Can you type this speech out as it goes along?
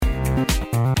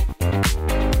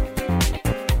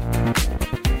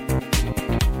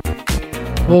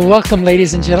Well, welcome,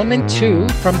 ladies and gentlemen, to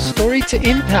From Story to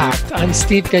Impact. I'm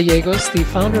Steve Gallegos, the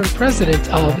founder and president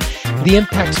of the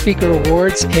Impact Speaker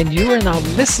Awards, and you are now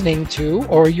listening to,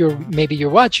 or maybe you're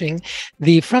watching,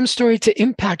 the From Story to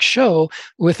Impact show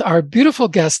with our beautiful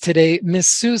guest today, Miss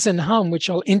Susan Hum, which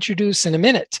I'll introduce in a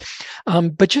minute.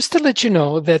 But just to let you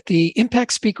know that the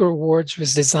Impact Speaker Awards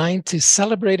was designed to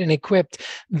celebrate and equip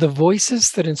the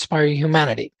voices that inspire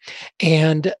humanity.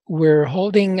 And we're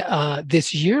holding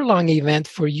this year-long event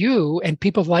for you and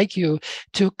people like you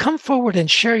to come forward and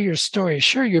share your stories,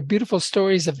 share your beautiful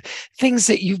stories of things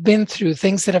that you've been through,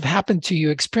 things that have happened to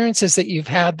you, experiences that you've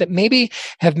had that maybe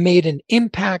have made an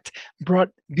impact,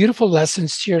 brought beautiful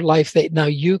lessons to your life that now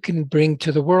you can bring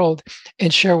to the world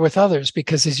and share with others.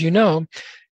 Because as you know,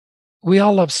 we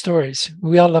all love stories.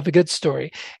 We all love a good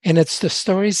story. And it's the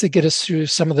stories that get us through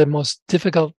some of the most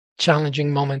difficult,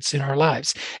 challenging moments in our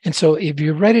lives. And so if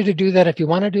you're ready to do that, if you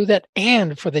want to do that,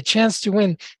 and for the chance to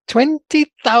win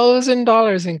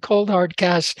 $20,000 in cold hard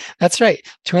cash, that's right,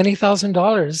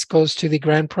 $20,000 goes to the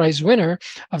grand prize winner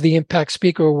of the Impact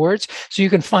Speaker Awards. So you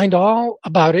can find all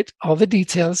about it, all the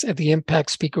details at the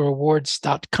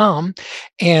impactspeakerawards.com.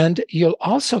 And you'll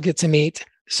also get to meet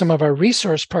some of our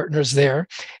resource partners there.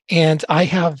 And I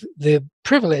have the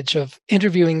privilege of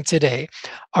interviewing today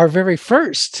our very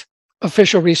first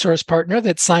official resource partner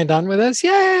that signed on with us.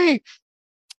 Yay!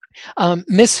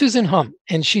 Miss Susan Hum,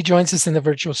 and she joins us in the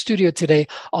virtual studio today,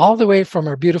 all the way from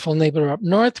our beautiful neighbor up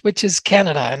north, which is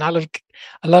Canada. And I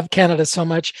love Canada so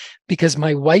much because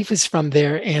my wife is from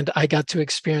there, and I got to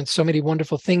experience so many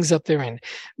wonderful things up there in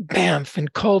Banff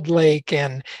and Cold Lake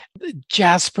and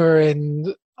Jasper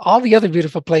and all the other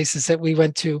beautiful places that we've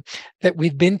been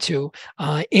to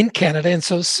in Canada. And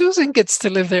so Susan gets to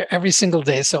live there every single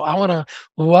day. So I want to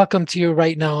welcome to you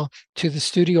right now to the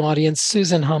studio audience,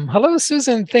 Susan Hum. Hello,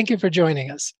 Susan. Thank you for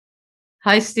joining us.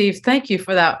 Hi, Steve. Thank you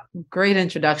for that great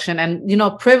introduction. And,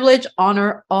 privilege,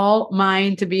 honor, all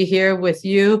mine to be here with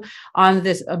you on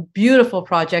this beautiful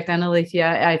project. And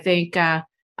Alethea, I think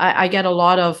I get a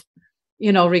lot of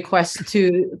requests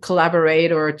to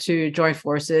collaborate or to join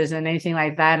forces and anything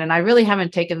like that. And I really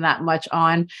haven't taken that much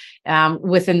on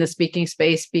within the speaking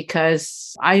space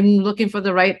because I'm looking for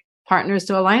the right partners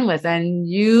to align with. And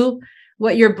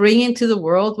what you're bringing to the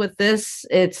world with this,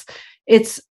 it's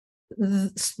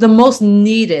the most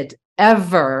needed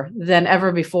than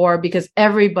ever before, because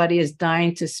everybody is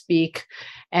dying to speak.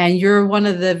 And you're one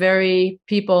of the very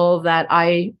people that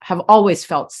I have always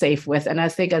felt safe with. And I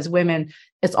think as women,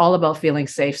 it's all about feeling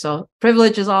safe. So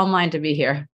privilege is all mine to be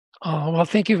here. Oh, well,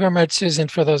 thank you very much, Susan,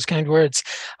 for those kind words.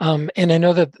 And I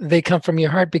know that they come from your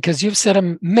heart because you've said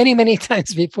them many, many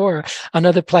times before on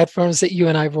other platforms that you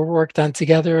and I have worked on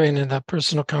together and in the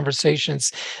personal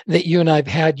conversations that you and I've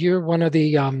had. You're one of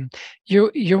the,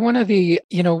 you're one of the,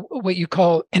 what you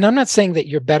call, and I'm not saying that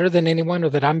you're better than anyone or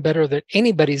that I'm better, that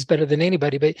anybody's better than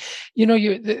anybody, but,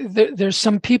 there's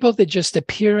some people that just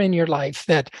appear in your life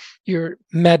that you're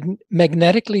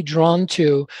magnetically drawn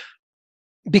to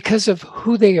because of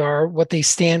who they are, what they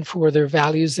stand for, their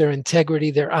values, their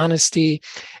integrity, their honesty,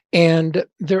 and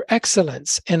their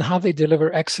excellence, and how they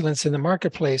deliver excellence in the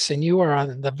marketplace. And you are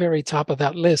on the very top of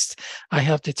that list, I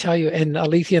have to tell you. And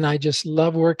Alethea and I just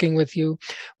love working with you.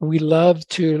 We love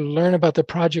to learn about the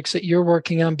projects that you're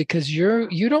working on because you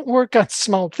don't work on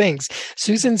small things.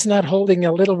 Susan's not holding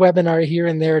a little webinar here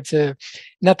and there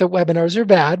not that webinars are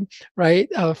bad, right?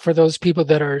 For those people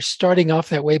that are starting off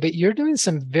that way, but you're doing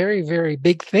some very, very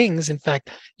big things. In fact,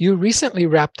 you recently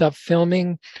wrapped up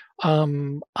filming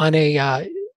on a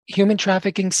human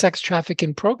trafficking, sex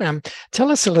trafficking program.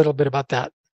 Tell us a little bit about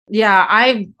that. Yeah,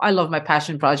 I love my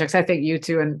passion projects. I think you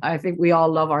too, and I think we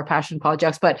all love our passion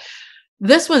projects, but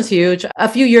this one's huge. A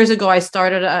few years ago, I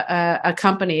started a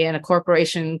company and a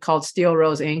corporation called Steel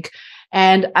Rose Inc.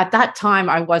 And at that time,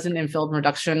 I wasn't in film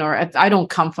production, or I don't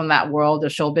come from that world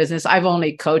of show business. I've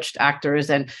only coached actors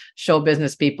and show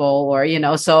business people,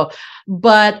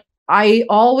 but I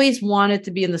always wanted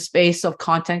to be in the space of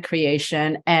content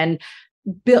creation and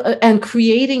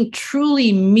creating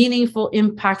truly meaningful,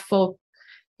 impactful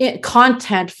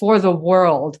content for the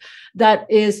world. That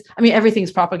is,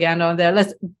 everything's propaganda on there.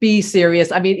 Let's be serious.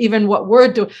 Even what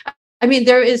we're doing.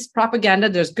 There is propaganda,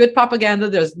 there's good propaganda,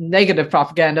 there's negative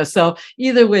propaganda. So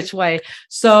either which way.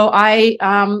 So I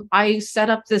set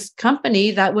up this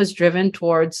company that was driven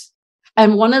towards,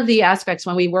 and one of the aspects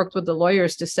when we worked with the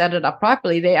lawyers to set it up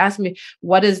properly, they asked me,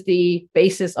 what is the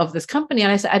basis of this company?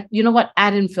 And I said,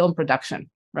 add in film production,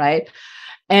 right?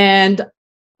 And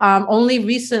only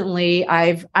recently,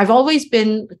 I've always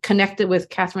been connected with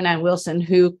Catherine Ann Wilson,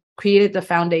 who created the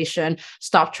foundation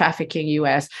Stop Trafficking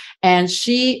US. And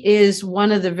she is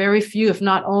one of the very few, if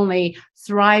not only,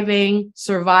 thriving,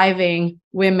 surviving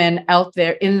women out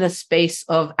there in the space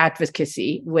of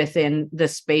advocacy within the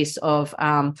space of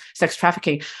sex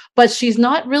trafficking. But she's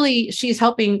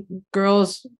helping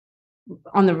girls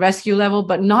on the rescue level,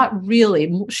 but not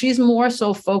really. She's more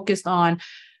so focused on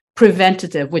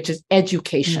preventative, which is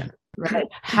education. Right?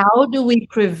 How do we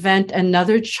prevent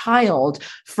another child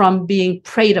from being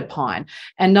preyed upon,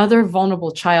 another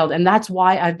vulnerable child? And that's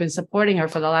why I've been supporting her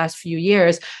for the last few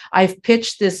years. I've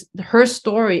pitched her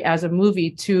story as a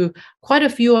movie to quite a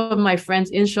few of my friends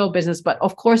in show business. But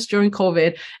of course, during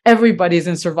COVID, everybody's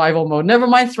in survival mode, never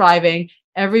mind thriving,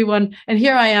 everyone. And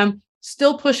here I am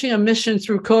still pushing a mission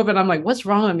through COVID. I'm like, what's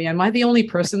wrong with me? Am I the only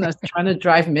person that's trying to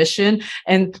drive mission?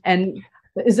 And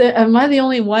am I the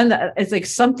only one that it's like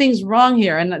something's wrong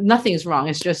here? And nothing's wrong.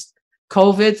 It's just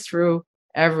COVID threw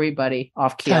everybody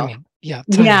off keel. Timing.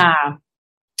 Yeah.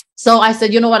 So I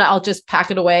said, you know what? I'll just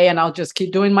pack it away and I'll just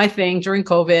keep doing my thing during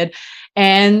COVID.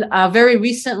 And very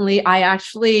recently, I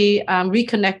actually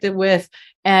reconnected with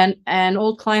an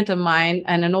old client of mine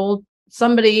and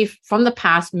somebody from the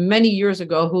past many years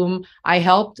ago whom I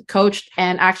helped, coached,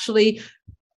 and actually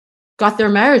got their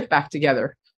marriage back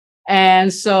together.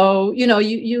 And so,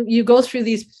 you go through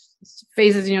these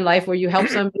phases in your life where you help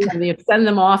somebody and you send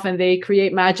them off and they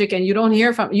create magic and you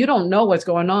don't know what's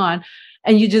going on,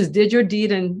 and you just did your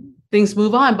deed and things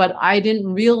move on. But I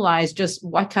didn't realize just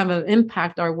what kind of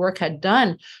impact our work had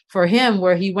done for him,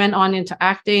 where he went on into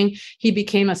acting. He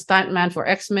became a stuntman for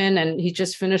X-Men, and he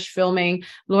just finished filming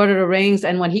Lord of the Rings.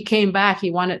 And when he came back,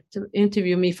 he wanted to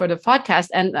interview me for the podcast.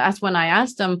 And that's when I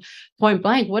asked him point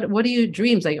blank, what are your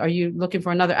dreams? Like, are you looking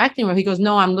for another acting role? He goes,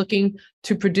 no, I'm looking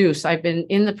to produce. I've been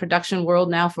in the production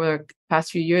world now for the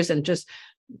past few years and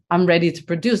I'm ready to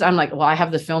produce. I'm like, well, I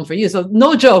have the film for you. So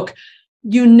no joke.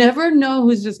 You never know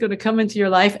who's just going to come into your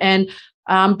life. And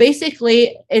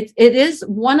basically, it is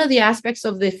one of the aspects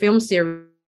of the film series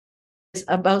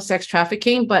about sex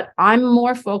trafficking, but I'm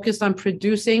more focused on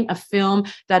producing a film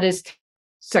that is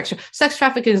sex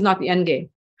trafficking is not the end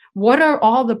game. What are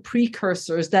all the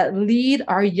precursors that lead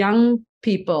our young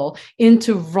people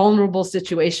into vulnerable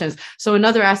situations? So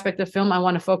another aspect of film, I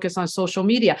want to focus on social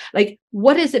media. Like,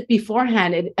 what is it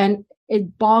beforehand?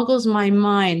 It boggles my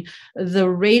mind, the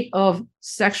rate of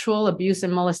sexual abuse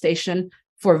and molestation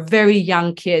for very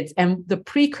young kids and the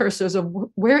precursors of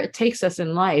where it takes us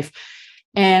in life.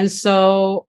 And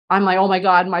so I'm like, oh my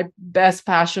God, my best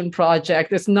passion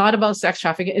project. It's not about sex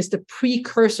trafficking, it's the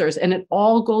precursors. And it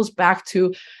all goes back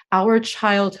to our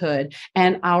childhood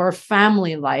and our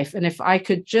family life. And if I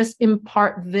could just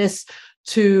impart this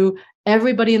to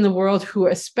everybody in the world, who,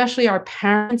 especially our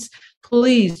parents,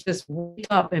 please just wake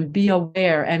up and be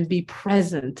aware and be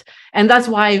present. And that's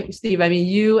why, Steve, I mean,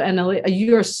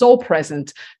 you are so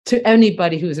present to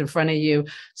anybody who's in front of you.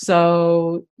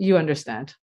 So you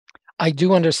understand. I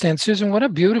do understand, Susan. What a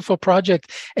beautiful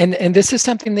project. And this is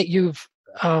something that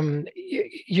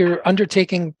you're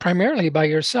undertaking primarily by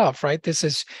yourself, right? This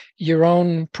is your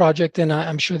own project, and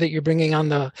I'm sure that you're bringing on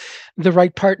the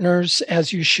right partners,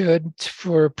 as you should,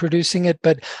 for producing it.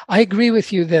 But I agree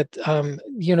with you that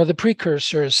the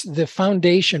precursors, the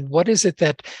foundation, what is it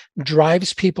that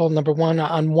drives people, number one,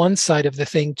 on one side of the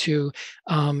thing, to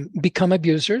become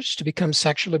abusers, to become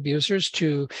sexual abusers,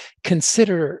 to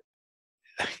consider.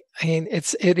 I mean,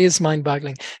 it is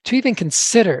mind-boggling to even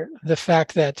consider the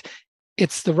fact that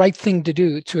it's the right thing to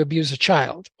do to abuse a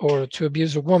child or to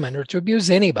abuse a woman or to abuse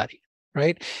anybody,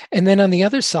 right? And then on the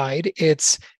other side,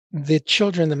 it's the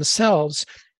children themselves.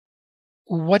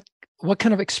 What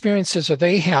kind of experiences are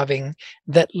they having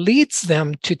that leads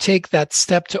them to take that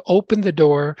step to open the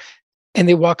door, and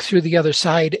they walk through the other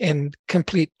side in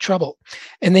complete trouble?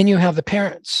 And then you have the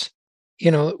parents,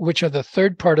 which are the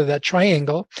third part of that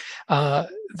triangle,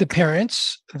 the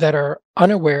parents that are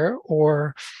unaware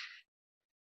or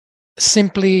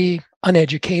simply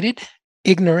uneducated,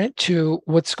 ignorant to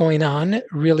what's going on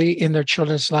really in their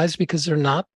children's lives because they're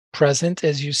not present,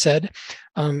 as you said,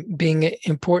 being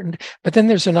important. But then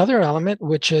there's another element,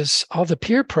 which is all the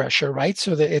peer pressure, right?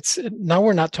 So that now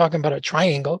we're not talking about a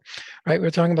triangle, right?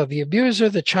 We're talking about the abuser,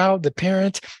 the child, the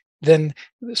parent. Then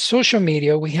social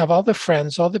media, we have all the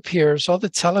friends, all the peers, all the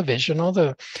television, all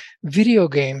the video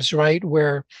games, right?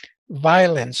 Where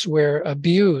violence, where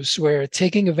abuse, where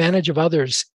taking advantage of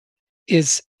others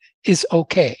is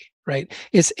okay, right?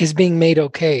 Is being made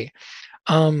okay.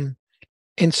 And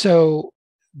so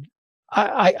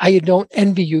I don't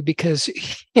envy you, because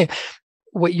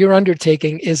what you're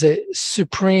undertaking is a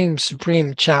supreme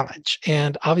challenge.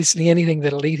 And obviously anything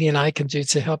that Alethea and I can do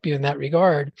to help you in that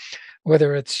regard,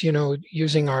 whether it's,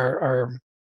 using our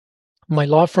my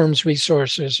law firm's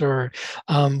resources or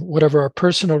whatever our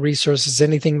personal resources,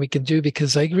 anything we can do,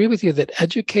 because I agree with you that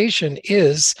education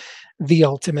is the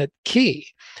ultimate key.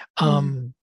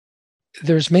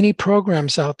 There's many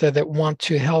programs out there that want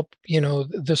to help,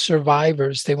 the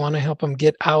survivors. They want to help them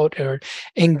get out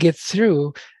and get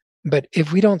through. But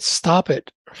if we don't stop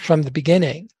it from the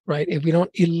beginning, right? If we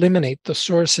don't eliminate the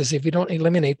sources, if we don't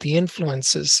eliminate the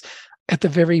influences at the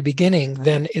very beginning,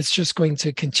 then it's just going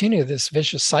to continue this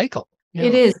vicious cycle.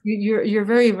 It is. You're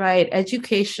very right.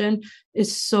 Education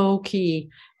is so key.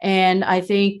 And I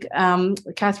think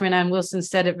Catherine Ann Wilson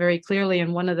said it very clearly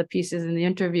in one of the pieces in the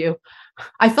interview.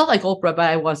 I felt like Oprah, but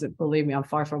I wasn't. Believe me, I'm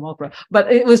far from Oprah.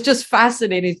 But it was just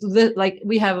fascinating. Like,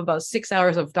 we have about 6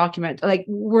 hours of document. Like,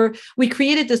 we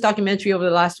created this documentary over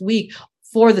the last week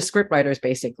for the scriptwriters,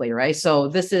 basically, right? So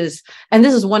this is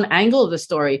one angle of the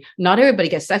story. Not everybody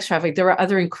gets sex trafficked. There are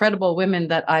other incredible women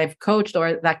that I've coached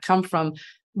or that come from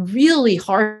really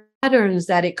hard patterns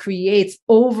that it creates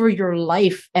over your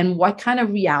life, and what kind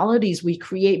of realities we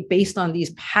create based on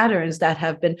these patterns that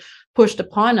have been pushed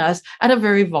upon us at a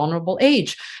very vulnerable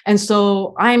age. And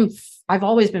so I've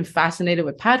always been fascinated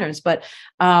with patterns, but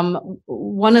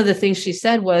one of the things she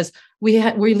said was we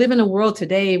live in a world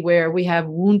today where we have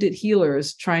wounded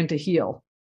healers trying to heal,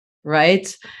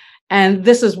 right? And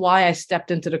this is why I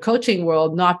stepped into the coaching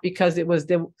world, not because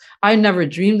I never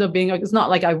dreamed of being, it's not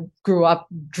like I grew up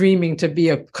dreaming to be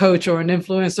a coach or an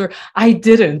influencer. I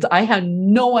didn't. I had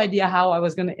no idea how I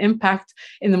was going to impact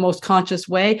in the most conscious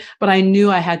way, but I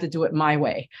knew I had to do it my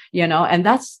way, and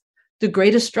that's the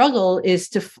greatest struggle, is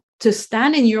to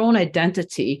stand in your own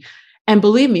identity. And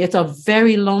believe me, it's a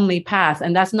very lonely path.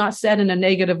 And that's not said in a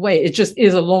negative way. It just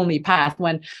is a lonely path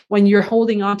when you're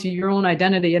holding on to your own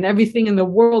identity and everything in the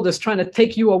world is trying to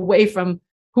take you away from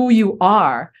who you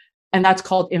are. And that's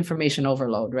called information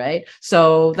overload, right?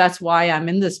 So that's why I'm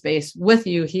in this space with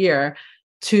you here,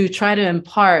 to try to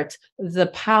impart the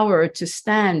power to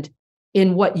stand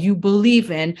in what you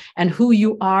believe in and who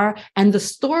you are and the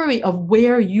story of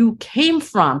where you came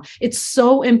from. It's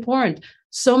so important.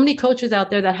 So many coaches out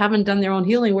there that haven't done their own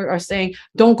healing work are saying,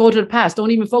 don't go to the past.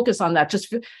 Don't even focus on that.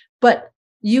 But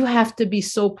you have to be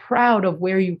so proud of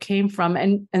where you came from,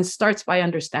 and starts by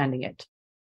understanding it.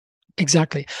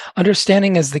 Exactly.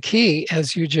 Understanding is the key,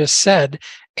 as you just said.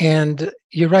 And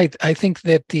you're right. I think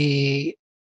that the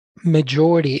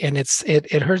majority, and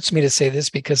it hurts me to say this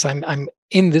because I'm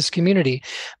in this community,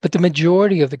 but the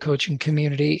majority of the coaching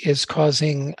community is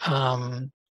causing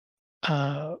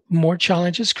more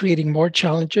challenges, creating more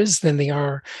challenges than they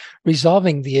are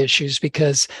resolving the issues.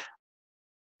 Because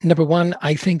number one,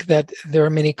 I think that there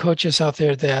are many coaches out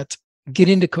there that get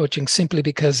into coaching simply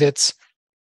because it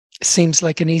seems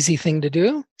like an easy thing to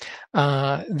do.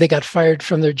 They got fired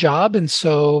from their job, and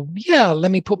so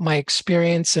let me put my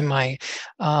experience and my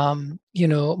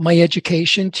my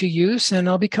education to use, and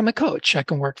I'll become a coach. I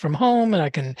can work from home,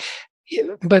 and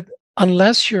but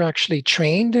unless you're actually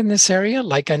trained in this area,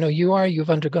 like I know you are, you've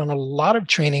undergone a lot of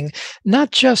training,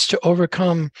 not just to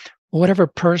overcome whatever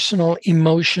personal,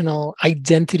 emotional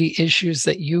identity issues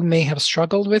that you may have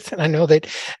struggled with. And I know that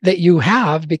you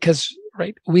have, because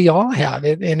right, we all have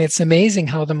it. And it's amazing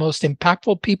how the most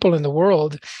impactful people in the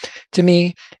world, to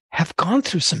me, have gone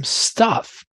through some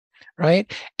stuff.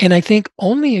 Right. And I think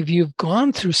only if you've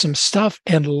gone through some stuff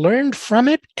and learned from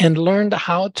it and learned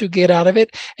how to get out of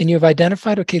it, and you've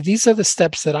identified, okay, these are the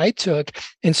steps that I took,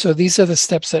 and so these are the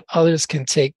steps that others can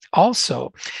take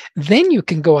also, then you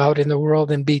can go out in the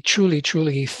world and be truly,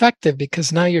 truly effective,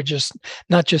 because now you're just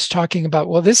not just talking about,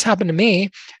 well, this happened to me,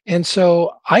 and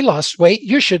so I lost weight,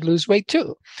 you should lose weight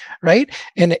too. Right.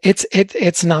 And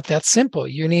it's not that simple.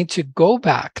 You need to go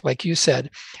back, like you said,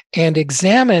 and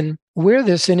examine where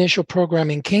this initial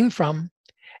programming came from,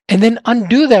 and then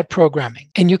undo that programming.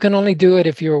 And you can only do it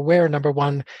if you're aware, number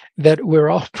one, that we're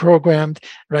all programmed,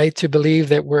 right, to believe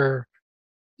that we're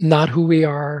not who we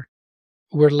are,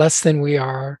 we're less than we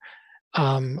are,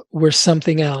 we're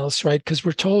something else, right? Because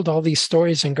we're told all these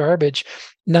stories and garbage,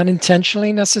 not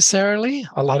intentionally necessarily,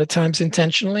 a lot of times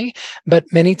intentionally, but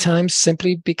many times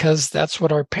simply because that's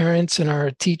what our parents and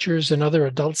our teachers and other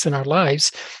adults in our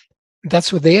lives,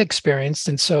 that's what they experienced.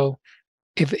 And so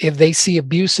if they see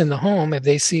abuse in the home, if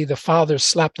they see the father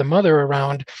slap the mother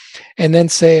around and then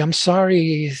say, I'm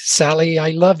sorry, Sally,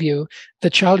 I love you, the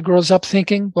child grows up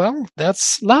thinking, well,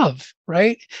 that's love,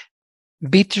 right?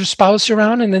 Beat your spouse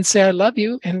around and then say, I love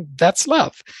you, and that's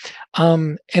love.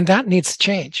 And that needs to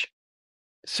change.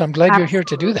 So I'm glad You're here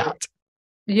to do that.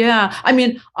 Yeah. I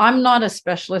mean, I'm not a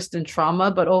specialist in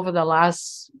trauma, but over the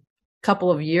last couple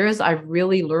of years, I've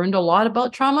really learned a lot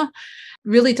about trauma.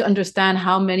 really to understand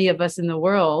how many of us in the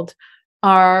world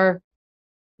are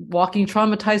walking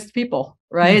traumatized people,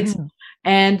 right? Mm-hmm.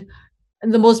 And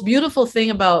the most beautiful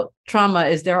thing about trauma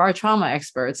is there are trauma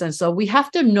experts. And so we have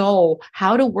to know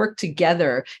how to work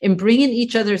together in bringing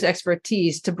each other's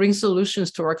expertise to bring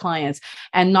solutions to our clients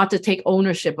and not to take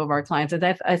ownership of our clients. And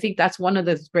I think that's one of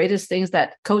the greatest things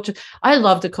that I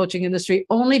love the coaching industry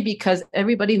only because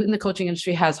everybody in the coaching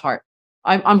industry has heart.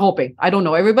 I'm hoping. I don't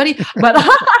know everybody, but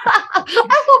I'm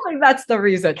hoping that's the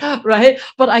reason, right?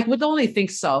 But I would only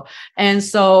think so. And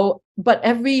so, but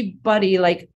everybody,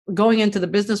 like, going into the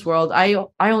business world, I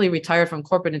only retired from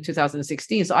corporate in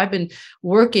 2016. So I've been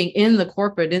working in the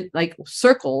corporate in like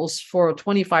circles for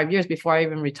 25 years before I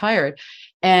even retired.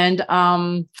 And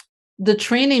the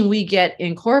training we get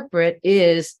in corporate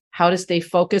is how to stay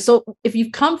focused. So if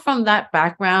you've come from that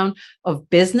background of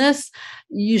business,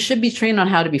 you should be trained on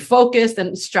how to be focused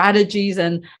and strategies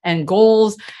and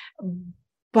goals.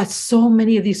 But so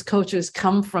many of these coaches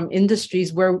come from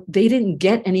industries where they didn't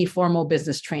get any formal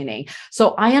business training.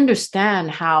 So I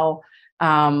understand how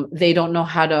they don't know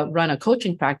how to run a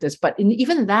coaching practice. But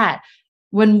even that,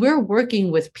 when we're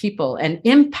working with people and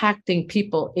impacting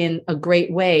people in a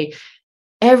great way,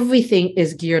 everything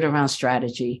is geared around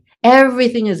strategy.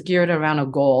 Everything is geared around a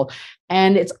goal.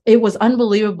 And it was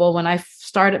unbelievable when I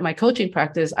started my coaching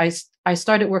practice. I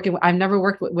started working, I've never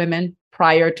worked with women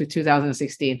prior to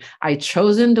 2016. I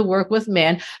chosen to work with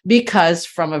men because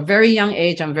from a very young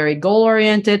age, I'm very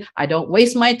goal-oriented. I don't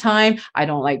waste my time. I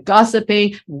don't like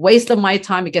gossiping. Waste of my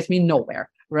time, it gets me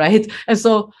nowhere, right? And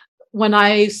so when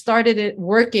I started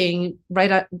working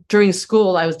during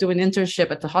school, I was doing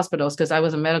internship at the hospitals because I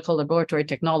was a medical laboratory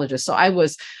technologist. So I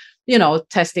was,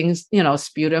 testing,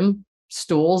 sputum,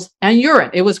 stools, and urine.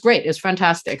 It was great. It was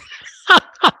fantastic.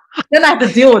 Then I had to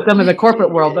deal with them in the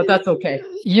corporate world, but that's okay.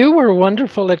 You were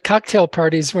wonderful at cocktail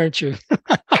parties, weren't you?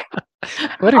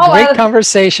 What a great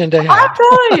conversation to have. I'm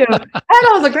telling you. And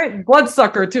I was a great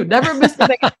bloodsucker too. Never missed a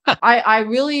thing. I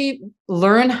really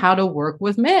learned how to work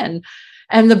with men.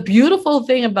 And the beautiful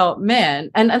thing about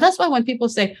men, and that's why when people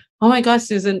say, oh my gosh,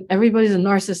 Susan, everybody's a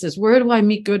narcissist. Where do I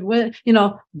meet good women?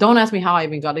 Don't ask me how I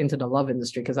even got into the love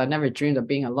industry because I never dreamed of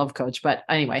being a love coach. But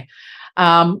anyway,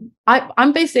 I'm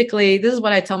basically, this is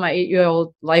what I tell my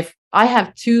 8-year-old life. I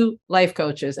have 2 life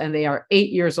coaches and they are 8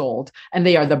 years old and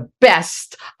they are the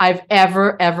best I've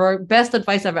best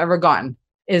advice I've ever gotten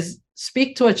is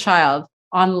speak to a child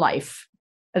on life.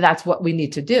 That's what we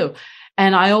need to do.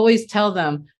 And I always tell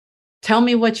them, tell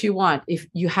me what you want. If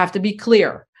you have to be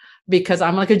clear, because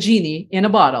I'm like a genie in a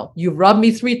bottle. You rub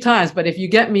me 3 times, but if you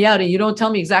get me out and you don't tell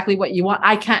me exactly what you want,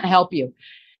 I can't help you.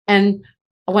 And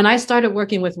when I started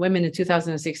working with women in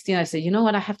 2016, I said, you know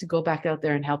what? I have to go back out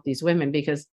there and help these women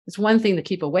because it's one thing to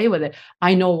keep away with it.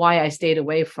 I know why I stayed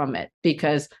away from it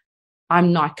because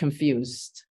I'm not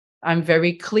confused. I'm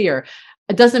very clear.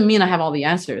 It doesn't mean I have all the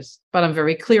answers, but I'm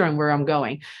very clear on where I'm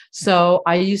going. So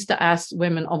I used to ask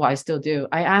women, I still do.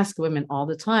 I ask women all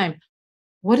the time,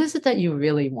 what is it that you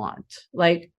really want?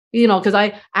 Like, because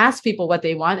I ask people what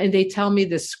they want and they tell me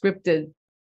this scripted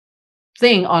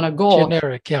thing on a goal.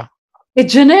 Generic, yeah.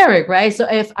 It's generic, right? So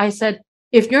if I said,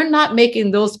 if you're not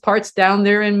making those parts down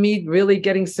there in me really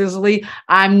getting sizzly,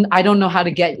 I don't know how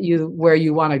to get you where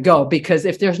you want to go. Because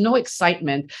if there's no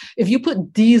excitement, if you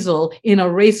put diesel in a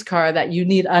race car that you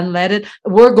need unleaded,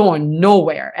 we're going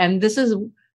nowhere. And this is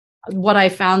what I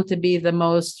found to be the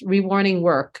most rewarding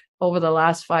work over the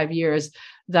last 5 years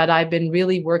that I've been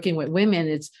really working with women.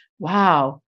 It's,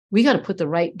 wow, we got to put the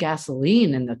right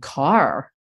gasoline in the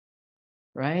car.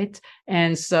 Right.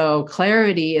 And so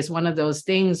clarity is one of those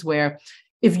things where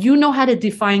if you know how to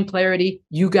define clarity,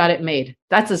 you got it made.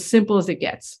 That's as simple as it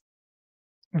gets.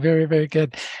 Very, very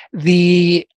good.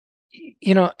 Everything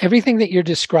that you're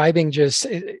describing just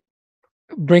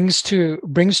brings to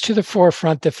the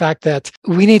forefront the fact that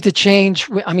we need to change.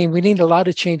 I mean, we need a lot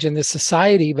of change in this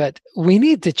society, but we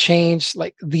need to change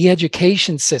like the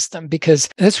education system because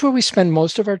that's where we spend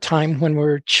most of our time when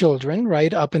we're children,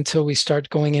 right? Up until we start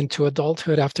going into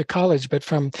adulthood after college. But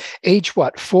from age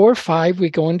 4 or 5, we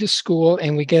go into school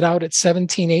and we get out at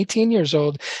 17, 18 years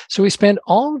old. So we spend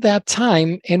all that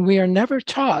time and we are never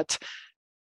taught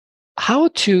how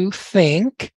to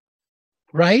think.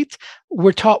 Right?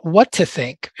 We're taught what to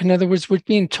think. In other words, we're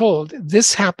being told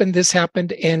this happened,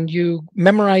 and you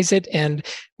memorize it, and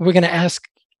we're going to ask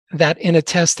that in a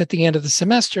test at the end of the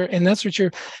semester. And that's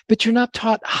but you're not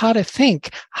taught how to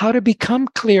think, how to become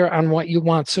clear on what you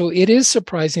want. So it is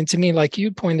surprising to me, like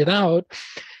you pointed out,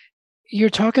 you're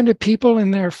talking to people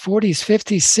in their 40s,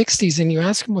 50s, 60s, and you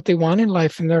ask them what they want in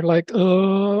life, and they're like,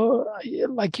 oh,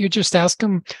 like you just ask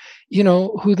them,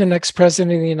 who the next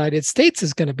president of the United States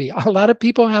is going to be. A lot of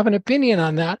people have an opinion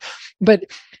on that, but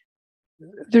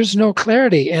there's no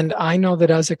clarity. And I know that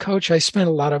as a coach, I spend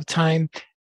a lot of time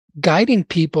guiding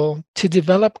people to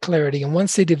develop clarity. And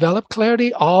once they develop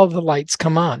clarity, all the lights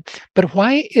come on. But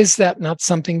why is that not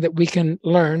something that we can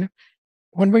learn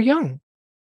when we're young?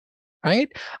 Right.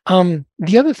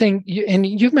 The other thing, and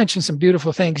you've mentioned some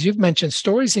beautiful things. You've mentioned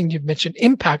stories and you've mentioned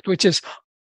impact, which is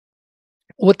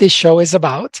what this show is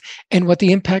about and what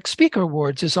the Impact Speaker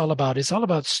Awards is all about. It's all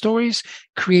about stories,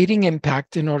 creating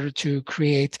impact in order to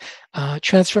create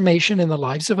transformation in the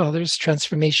lives of others,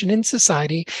 transformation in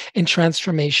society, and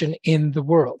transformation in the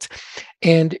world.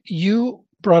 And you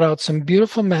brought out some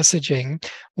beautiful messaging.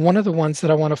 One of the ones that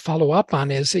I want to follow up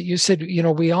on is that you said,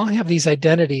 we all have these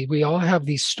identity, we all have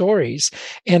these stories.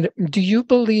 And do you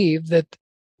believe that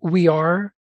we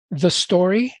are the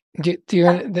story? Does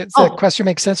that question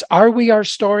make sense? Are we our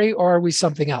story or are we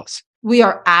something else? We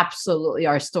are absolutely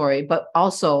our story, but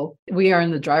also we are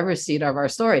in the driver's seat of our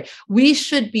story. We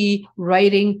should be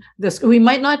writing this. We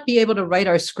might not be able to write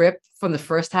our script from the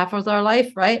first half of our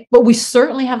life, right? But we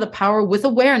certainly have the power with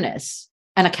awareness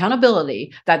and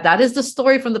accountability that is the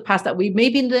story from the past that we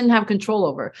maybe didn't have control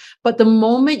over. But the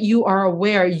moment you are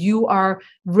aware, you are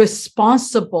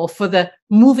responsible for the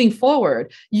moving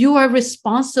forward. You are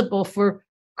responsible for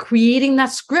creating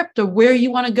that script of where you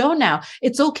want to go now.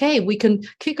 It's okay. We can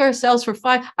kick ourselves for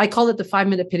five. I call it the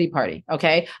 5-minute pity party.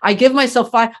 Okay. I give myself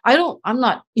five. I'm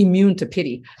not immune to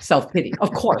pity, self-pity.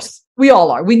 Of course, we all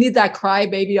are. We need that cry,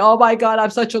 baby. Oh my God, I'm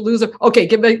such a loser. Okay.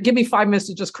 Give me 5 minutes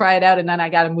to just cry it out. And then I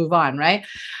got to move on. Right.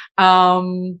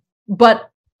 But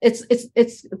it's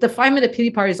the 5-minute pity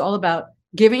party is all about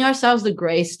giving ourselves the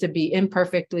grace to be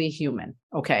imperfectly human.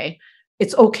 Okay.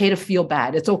 It's okay to feel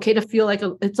bad. It's okay to feel like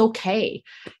it's okay,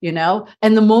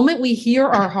 And the moment we hear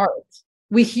our hearts,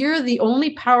 we hear the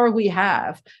only power we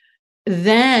have,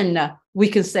 then we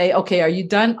can say, okay, are you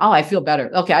done? Oh, I feel better.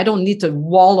 Okay, I don't need to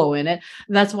wallow in it.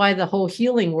 That's why the whole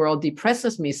healing world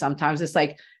depresses me sometimes. It's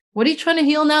like, what are you trying to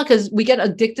heal now? Because we get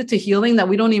addicted to healing that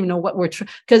we don't even know what we're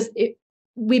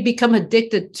we become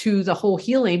addicted to the whole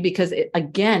healing because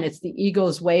it's the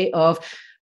ego's way of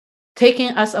taking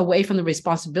us away from the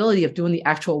responsibility of doing the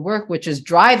actual work, which is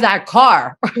drive that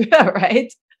car,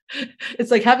 right?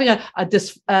 It's like having what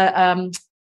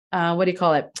do you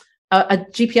call it? A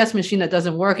GPS machine that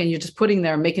doesn't work and you're just putting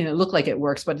there and making it look like it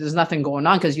works, but there's nothing going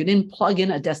on because you didn't plug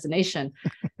in a destination.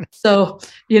 So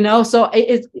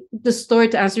it's the story,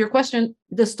 to answer your question,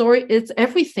 the story, it's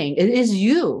everything. It is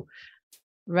you,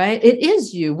 right? It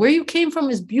is you. Where you came from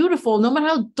is beautiful, no matter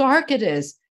how dark it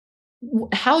is.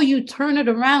 How you turn it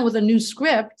around with a new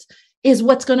script is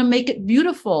what's going to make it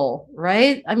beautiful,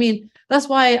 right? I mean, that's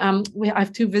why I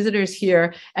have 2 visitors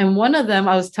here. And one of them,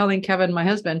 I was telling Kevin, my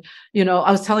husband, I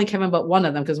was telling Kevin about one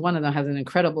of them because one of them has an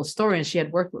incredible story and she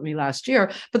had worked with me last year.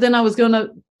 But then I was going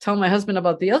to tell my husband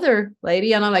about the other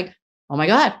lady. And I'm like, oh my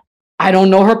God, I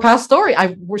don't know her past story.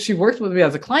 She worked with me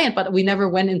as a client, but we never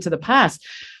went into the past.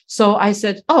 So I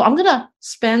said, I'm going to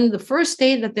spend the first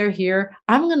day that they're here.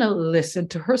 I'm going to listen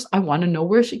to her. I want to know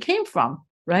where she came from.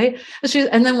 Right.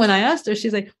 And then when I asked her,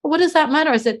 she's like, well, what does that matter?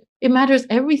 I said, it matters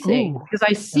everything because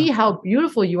I see how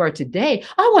beautiful you are today.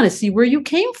 I want to see where you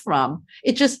came from.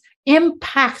 It just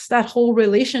impacts that whole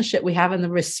relationship we have and the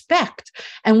respect.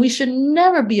 And we should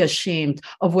never be ashamed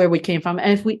of where we came from.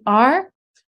 And if we are,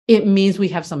 it means we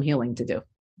have some healing to do.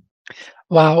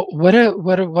 Wow. What a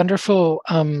wonderful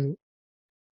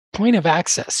point of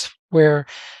access where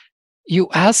you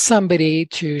ask somebody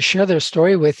to share their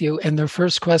story with you and their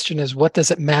first question is, what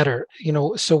does it matter?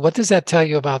 So what does that tell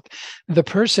you about the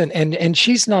person? And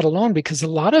she's not alone because a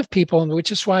lot of people, and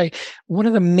which is why one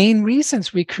of the main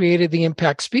reasons we created the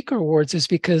Impact Speaker Awards is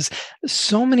because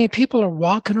so many people are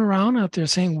walking around out there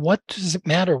saying, what does it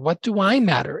matter? What do I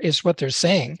matter is what they're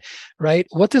saying, right?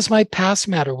 What does my past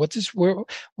matter? What does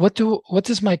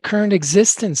my current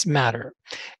existence matter?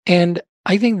 And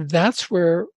I think that's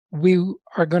where we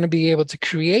are going to be able to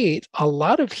create a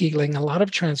lot of healing, a lot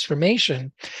of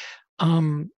transformation.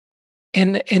 And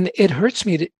it hurts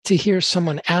me to hear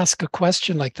someone ask a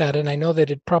question like that. And I know that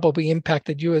it probably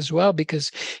impacted you as well,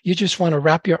 because you just want to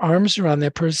wrap your arms around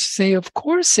that person, say, of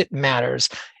course it matters.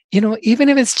 Even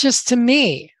if it's just to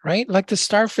me, right? Like the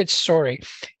starfish story,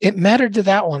 it mattered to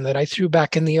that one that I threw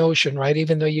back in the ocean, right?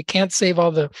 Even though you can't save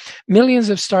all the millions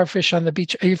of starfish on the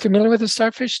beach. Are you familiar with the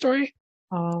starfish story?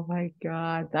 Oh my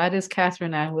God, that is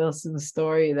Catherine Ann Wilson's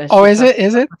story. Is it?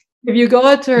 If you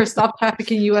go to her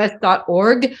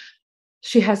stoptraffickingus.org,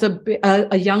 She has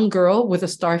a young girl with a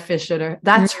starfish in her.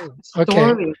 That's her Okay.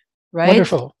 story, right?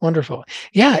 Wonderful, wonderful.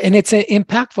 Yeah, and it's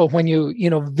impactful when you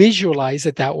visualize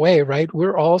it that way, right?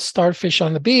 We're all starfish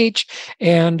on the beach,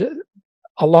 and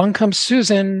along comes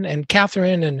Susan and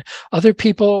Catherine and other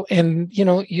people, and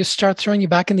you start throwing you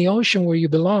back in the ocean where you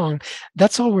belong.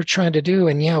 That's all we're trying to do.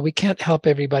 And yeah, we can't help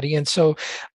everybody. And so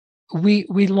we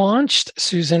launched,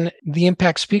 Susan, the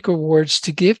Impact Speaker Awards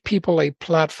to give people a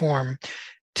platform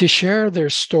to share their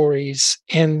stories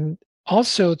and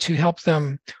also to help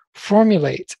them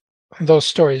formulate those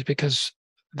stories, because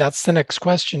that's the next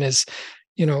question is,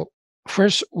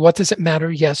 first, what does it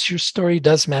matter? Yes, your story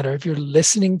does matter. If you're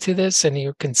listening to this and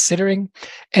you're considering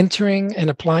entering and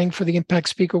applying for the Impact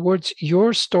Speaker Awards,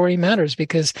 your story matters,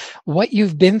 because what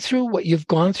you've been through, what you've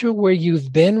gone through, where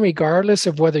you've been, regardless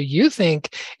of whether you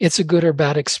think it's a good or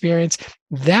bad experience,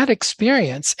 that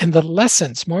experience and the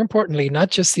lessons, more importantly, not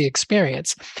just the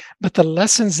experience, but the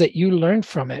lessons that you learned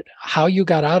from it, how you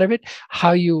got out of it,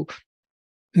 how you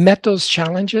met those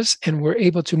challenges and were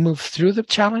able to move through the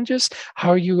challenges,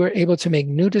 how you were able to make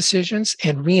new decisions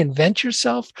and reinvent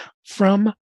yourself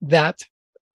from that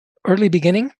early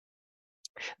beginning.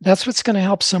 That's what's going to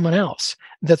help someone else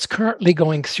that's currently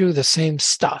going through the same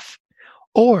stuff,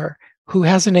 or who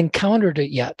hasn't encountered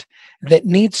it yet, that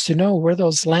needs to know where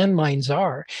those landmines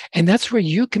are. And that's where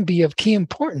you can be of key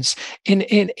importance in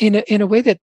a way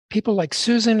that people like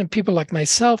Susan and people like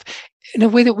myself, in a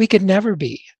way that we could never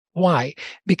be. Why?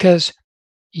 Because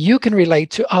you can relate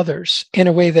to others in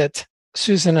a way that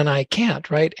Susan and I can't,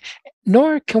 right?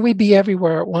 Nor can we be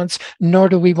everywhere at once, nor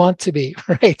do we want to be,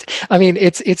 right? I mean,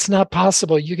 it's not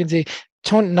possible. You can see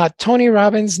not Tony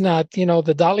Robbins, not,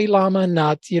 the Dalai Lama,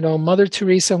 not, Mother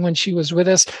Teresa when she was with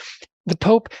us, the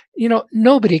Pope,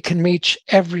 nobody can reach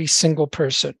every single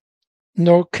person,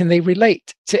 nor can they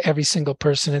relate to every single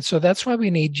person. And so that's why we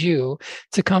need you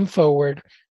to come forward,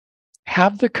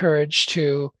 have the courage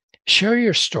to share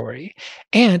your story.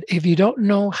 And if you don't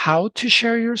know how to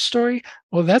share your story,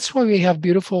 well, that's why we have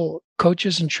beautiful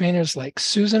coaches and trainers like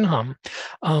Susan Hum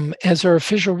as our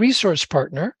official resource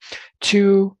partner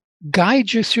to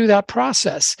guide you through that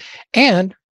process.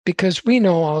 And because we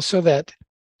know also that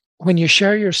when you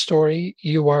share your story,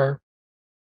 you are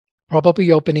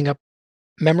probably opening up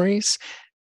memories.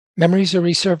 Memories are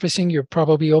resurfacing. You're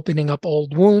probably opening up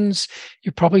old wounds.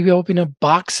 You're probably opening up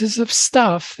boxes of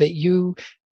stuff that you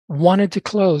wanted to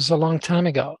close a long time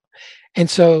ago. And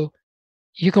so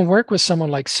you can work with someone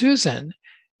like Susan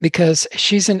because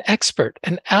she's an expert,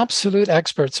 an absolute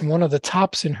expert, and one of the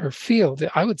tops in her field.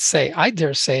 I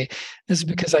dare say, this is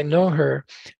because I know her,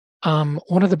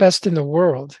 one of the best in the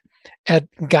world at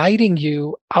guiding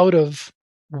you out of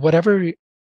whatever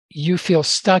you feel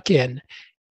stuck in,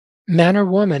 man or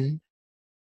woman,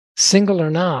 single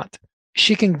or not.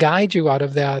 She can guide you out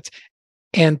of that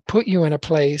and put you in a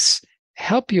place,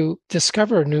 help you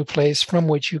discover a new place from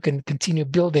which you can continue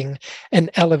building and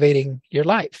elevating your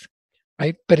life,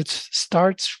 right? But it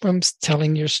starts from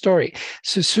telling your story.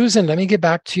 So Susan, let me get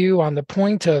back to you on the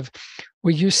point of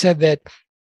where you said that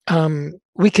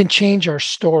we can change our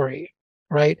story,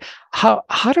 right?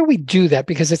 How do we do that?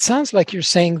 Because it sounds like you're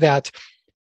saying that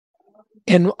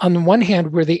on the one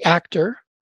hand, we're the actor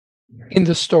in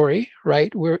the story,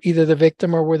 right? We're either the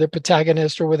victim or we're the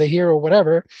protagonist or we're the hero,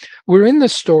 whatever. We're in the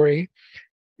story,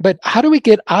 but how do we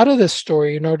get out of the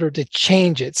story in order to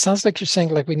change it? Sounds like you're saying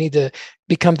like we need to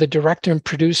become the director and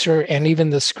producer and even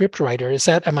the script writer.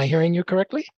 Am I hearing you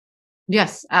correctly?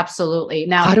 Yes, absolutely.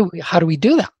 Now, how do we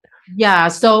do that? Yeah,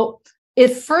 so it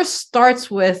first starts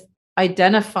with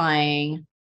identifying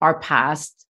our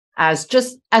past as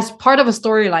part of a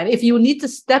storyline. If you need to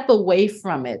step away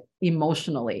from it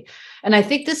emotionally. And I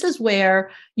think this is where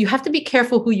you have to be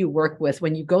careful who you work with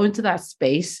when you go into that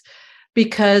space.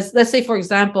 Because let's say, for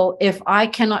example, if I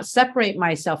cannot separate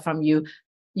myself from you,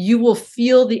 you will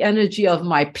feel the energy of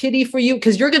my pity for you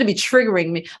because you're going to be triggering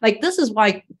me. Like, this is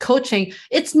why coaching,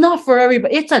 it's not for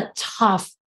everybody. It's a tough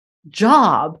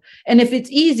job. And if it's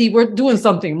easy, we're doing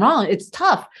something wrong. It's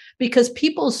tough because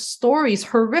people's stories,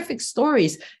 horrific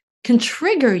stories, can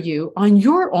trigger you on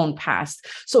your own past.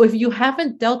 So if you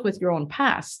haven't dealt with your own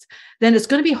past, then it's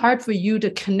going to be hard for you to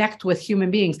connect with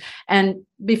human beings. And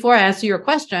before I answer your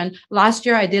question, last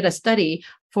year I did a study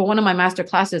for one of my master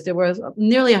classes. There was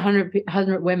nearly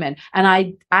 100 women. And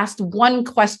I asked one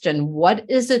question: what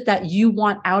is it that you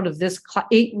want out of this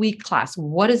 8-week class?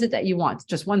 What is it that you want?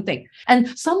 Just one thing.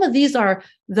 And some of these are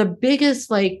the biggest,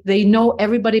 like they know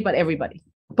everybody but everybody.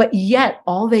 But yet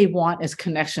all they want is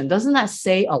connection. Doesn't that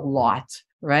say a lot,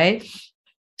 right?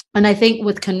 And I think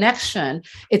with connection,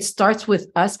 it starts with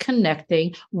us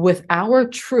connecting with our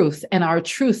truth, and our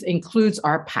truth includes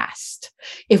our past.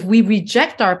 If we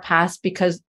reject our past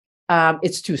because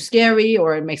it's too scary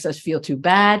or it makes us feel too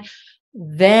bad,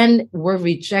 then we're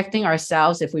rejecting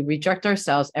ourselves. If we reject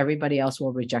ourselves, everybody else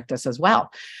will reject us as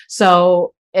well.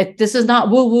 So this is not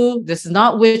woo-woo. This is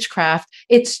not witchcraft.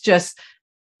 It's just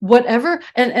whatever.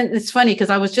 And it's funny because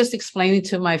I was just explaining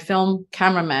to my film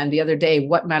cameraman the other day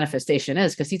what manifestation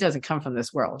is, because he doesn't come from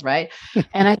this world, right?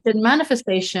 And I said,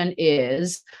 manifestation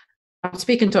is, I'm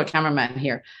speaking to a cameraman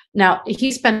here. Now,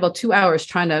 he spent about 2 hours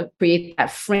trying to create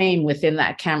that frame within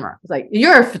that camera. It's like,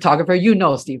 you're a photographer, you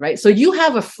know, Steve, right? So you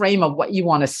have a frame of what you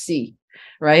want to see,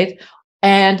 right?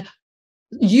 And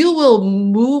you will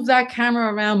move that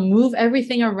camera around, move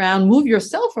everything around, move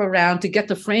yourself around to get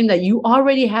the frame that you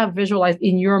already have visualized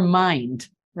in your mind,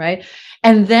 right?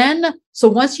 And then, so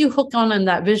once you hook on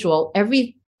that visual,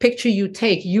 every picture you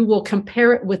take, you will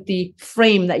compare it with the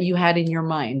frame that you had in your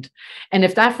mind. And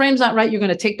if that frame's not right, you're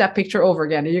going to take that picture over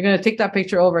again, and you're going to take that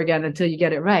picture over again until you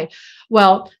get it right.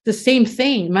 Well, the same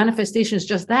thing, manifestation is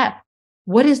just that.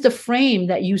 What is the frame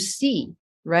that you see?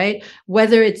 Right?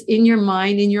 Whether it's in your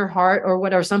mind, in your heart, or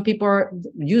whatever. Some people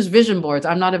use vision boards.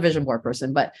 I'm not a vision board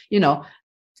person, but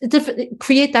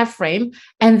create that frame.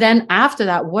 And then after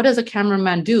that, what does a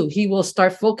cameraman do? He will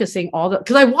start focusing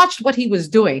because I watched what he was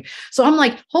doing. So I'm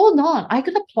like, hold on, I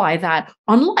could apply that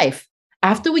on life.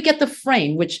 After we get the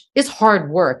frame, which is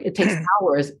hard work, it takes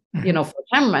hours, for a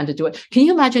cameraman to do it. Can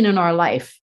you imagine in our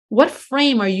life, what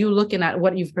frame are you looking at,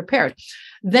 what you've prepared?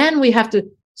 Then we have to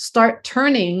start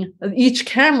turning each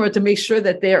camera to make sure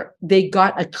that they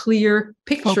got a clear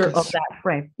picture of that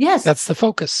frame. Yes. That's the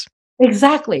focus.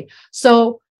 Exactly.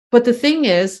 So, but the thing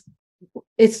is,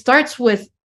 it starts with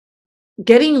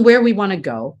getting where we want to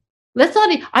go.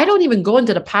 I don't even go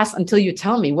into the past until you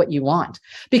tell me what you want,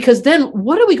 because then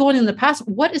what are we going in the past?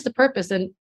 What is the purpose?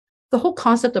 And the whole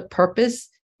concept of purpose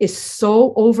is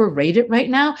so overrated right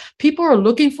now. People are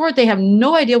looking for it. They have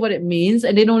no idea what it means,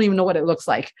 and they don't even know what it looks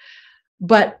like.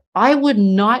 But I would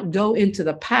not go into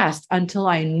the past until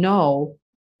I know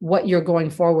what you're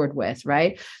going forward with,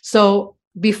 right? So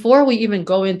before we even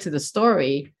go into the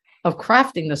story of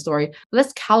crafting the story,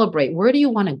 let's calibrate. Where do you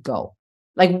want to go?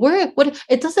 Like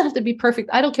it doesn't have to be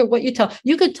perfect. I don't care what you tell.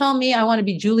 You could tell me I want to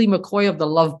be Julie McCoy of the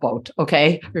Love Boat.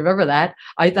 Okay. Remember that?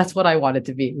 That's what I wanted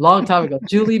to be long time ago.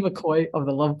 Julie McCoy of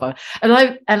the Love Boat.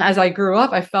 And as I grew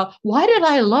up, I felt, why did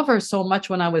I love her so much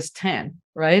when I was 10?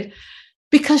 Right?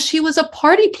 Because she was a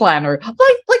party planner.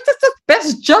 Like that's the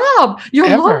best job. You're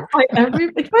loved by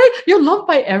everybody, right? You're loved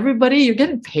by everybody. You're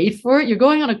getting paid for it. You're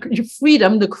going on your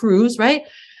freedom, the cruise, right?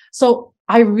 So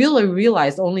I really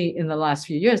realized only in the last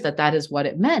few years that is what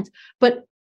it meant. But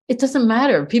it doesn't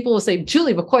matter. People will say,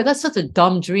 Julie McCoy, that's such a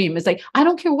dumb dream. It's like, I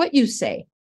don't care what you say.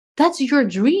 That's your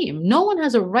dream. No one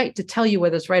has a right to tell you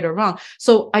whether it's right or wrong.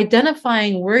 So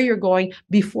identifying where you're going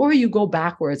before you go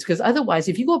backwards, because otherwise,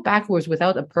 if you go backwards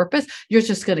without a purpose, you're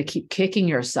just going to keep kicking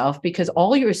yourself, because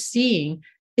all you're seeing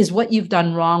is what you've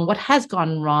done wrong, what has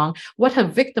gone wrong, what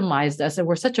have victimized us. And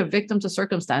we're such a victim to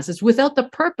circumstances without the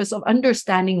purpose of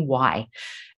understanding why.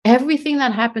 Everything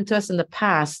that happened to us in the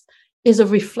past is a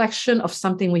reflection of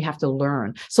something we have to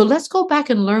learn. So let's go back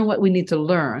and learn what we need to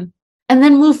learn, and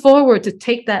then move forward to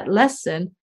take that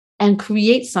lesson and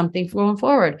create something going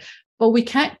forward. But we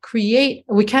can't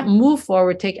move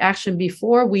forward, take action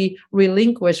before we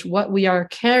relinquish what we are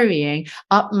carrying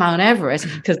up Mount Everest,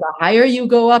 because the higher you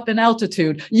go up in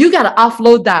altitude, you got to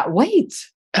offload that weight.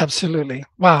 Absolutely.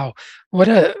 Wow. What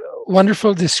a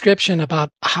wonderful description about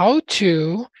how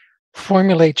to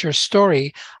formulate your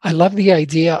story. I love the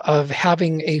idea of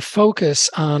having a focus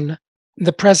on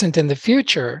the present and the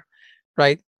future,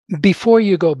 right? Before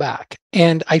you go back.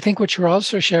 And I think what you're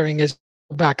also sharing is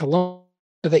go back alone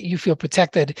so that you feel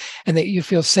protected and that you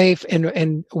feel safe,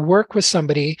 and work with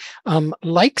somebody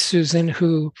like Susan,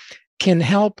 who can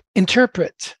help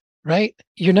interpret, right?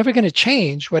 You're never going to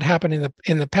change what happened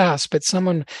in the past, but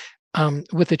someone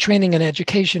with the training and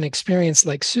education experience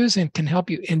like Susan can help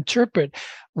you interpret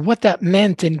what that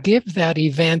meant and give that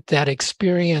event, that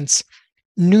experience,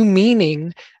 new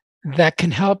meaning that can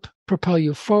help propel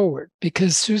you forward.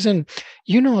 Because Susan,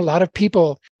 a lot of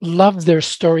people love their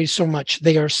story so much.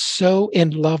 They are so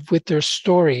in love with their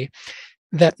story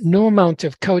that no amount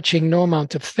of coaching, no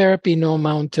amount of therapy, no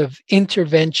amount of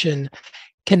intervention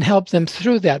can help them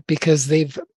through that, because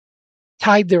they've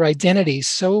tied their identity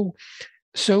so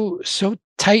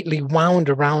tightly wound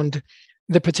around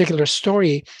the particular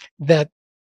story that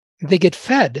they get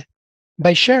fed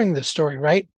by sharing the story,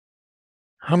 right?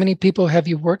 How many people have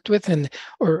you worked with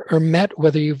or met,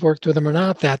 whether you've worked with them or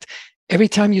not, that every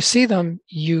time you see them,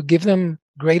 you give them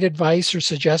great advice or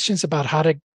suggestions about how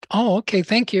to, oh, okay,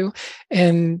 thank you.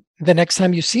 And the next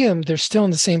time you see them, they're still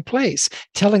in the same place,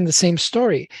 telling the same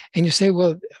story. And you say,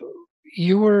 well,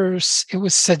 it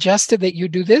was suggested that you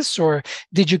do this, or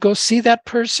did you go see that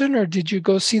person, or did you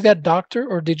go see that doctor,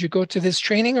 or did you go to this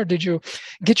training, or did you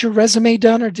get your resume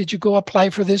done, or did you go apply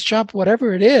for this job,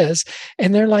 whatever it is.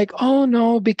 And they're like, oh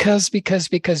no, because of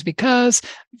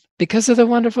the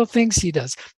wonderful things he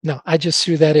does. No, I just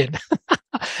threw that in.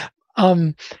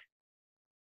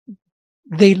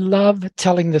 They love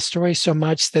telling the story so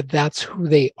much that that's who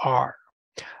they are.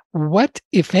 What,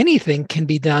 if anything, can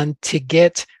be done to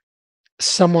get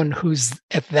someone who's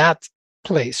at that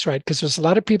place, right? Because there's a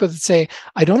lot of people that say,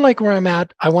 I don't like where I'm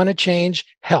at, I want to change,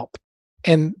 help.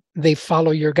 And they follow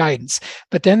your guidance.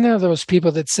 But then there are those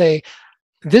people that say,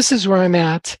 this is where I'm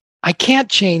at, I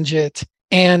can't change it.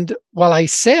 And while I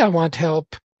say I want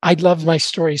help, I love my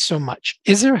story so much.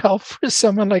 Is there help for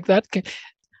someone like that?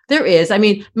 There is. I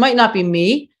mean, it might not be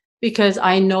me, because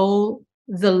I know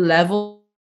the level.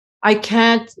 I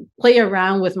can't play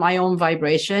around with my own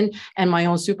vibration and my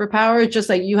own superpower. Just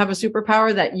like you have a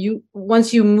superpower that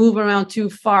once you move around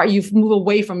too far, you move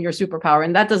away from your superpower,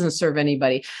 and that doesn't serve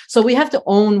anybody. So we have to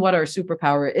own what our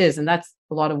superpower is. And that's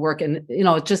a lot of work. And,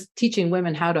 just teaching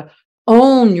women how to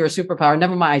own your superpower,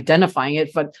 never mind identifying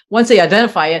it. But once they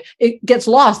identify it, it gets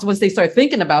lost once they start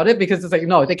thinking about it, because it's like,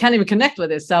 no, they can't even connect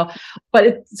with it.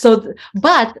 But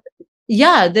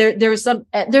yeah, there's some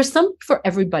for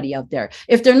everybody out there.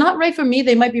 If they're not right for me,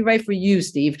 they might be right for you,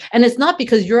 Steve. And it's not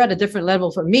because you're at a different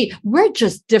level from me. We're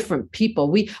just different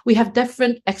people. We have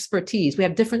different expertise. We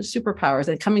have different superpowers,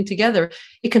 and coming together,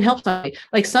 it can help somebody.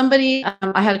 Like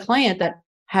I had a client that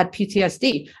had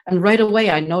PTSD, and right away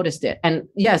I noticed it. And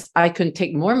yes, I couldn't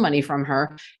take more money from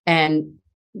her and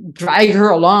drag her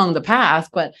along the path,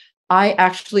 but I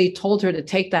actually told her to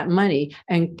take that money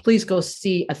and please go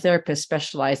see a therapist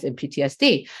specialized in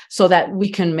PTSD, so that we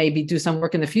can maybe do some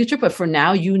work in the future. But for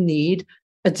now, you need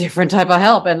a different type of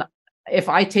help. And if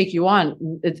I take you on,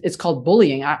 it's called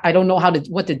bullying. I don't know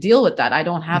what to deal with that. I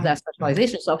don't have that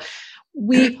specialization. So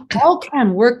we all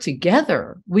can work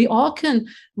together. We all can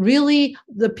really,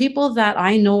 the people that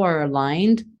I know are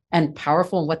aligned and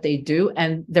powerful in what they do,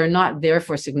 and they're not there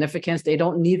for significance, they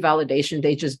don't need validation,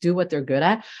 they just do what they're good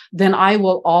at, then I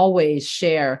will always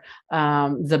share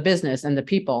the business and the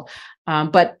people.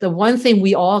 But the one thing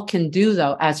we all can do,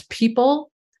 though, as people,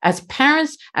 as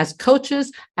parents, as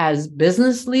coaches, as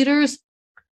business leaders,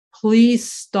 please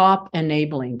stop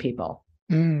enabling people.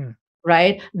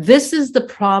 Right? This is the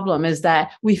problem, is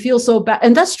that we feel so bad,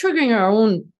 and that's triggering our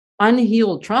own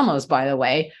unhealed traumas, by the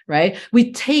way, right?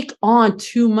 We take on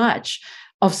too much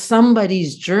of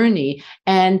somebody's journey,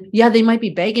 and yeah, they might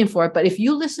be begging for it, but if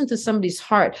you listen to somebody's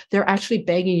heart, they're actually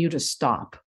begging you to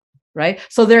stop, right?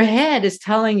 So their head is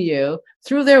telling you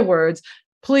through their words,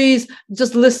 please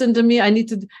just listen to me. I need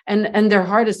to, and their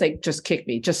heart is like, just kick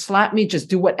me, just slap me, just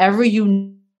do whatever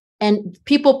you. And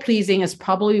people pleasing is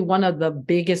probably one of the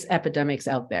biggest epidemics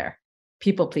out there.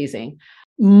 People pleasing,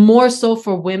 more so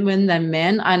for women than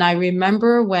men. And I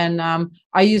remember when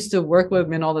I used to work with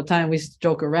women all the time, we used to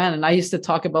joke around, and I used to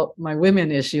talk about my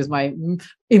women issues, my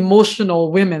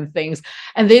emotional women things.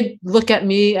 And they'd look at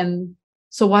me and,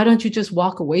 so why don't you just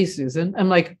walk away, Susan? I'm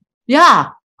like, yeah,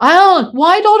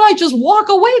 why don't I just walk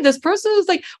away? This person is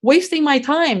like wasting my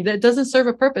time. That doesn't serve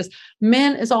a purpose.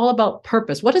 Men is all about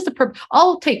purpose. What is the purpose?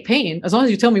 I'll take pain as long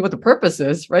as you tell me what the purpose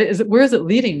is, right? Where is it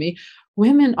leading me?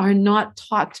 Women are not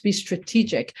taught to be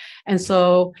strategic. And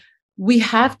so we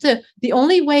have to, the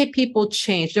only way people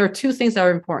change, there are two things that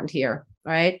are important here,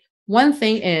 right? One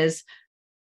thing is,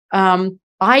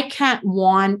 I can't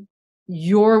want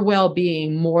your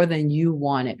well-being more than you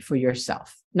want it for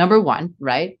yourself. Number one,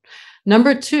 right?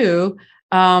 Number two,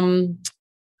 oh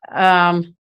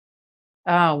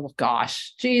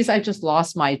gosh, geez, I just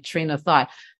lost my train of thought.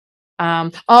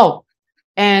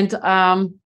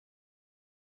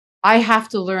 I have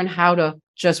to learn how to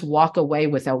just walk away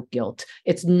without guilt.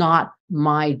 It's not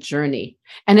my journey.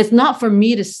 And it's not for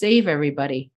me to save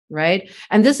everybody, right?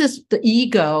 And this is the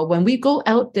ego. When we go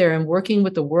out there and working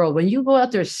with the world, when you go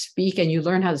out there, speak, and you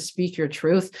learn how to speak your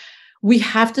truth, we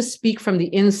have to speak from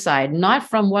the inside, not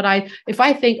from if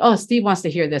I think, oh, Steve wants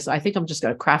to hear this, I think I'm just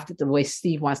going to craft it the way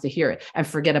Steve wants to hear it and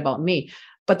forget about me.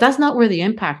 But that's not where the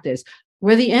impact is.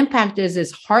 Where the impact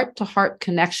is heart to heart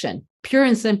connection, pure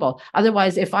and simple.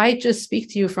 Otherwise, if I just speak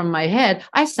to you from my head,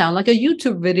 I sound like a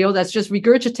YouTube video that's just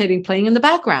regurgitating, playing in the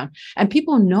background. And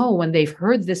people know when they've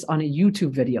heard this on a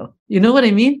YouTube video. You know what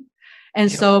I mean?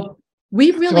 And so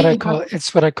We It's what really I call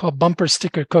it's what I call bumper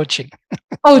sticker coaching.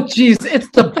 Oh, geez, it's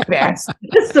the best.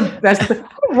 It's the best.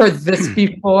 I've heard this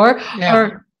before. Yeah.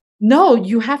 Or no,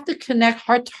 you have to connect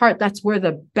heart to heart. That's where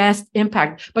the best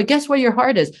impact. But guess where your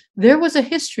heart is? There was a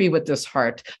history with this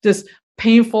heart, this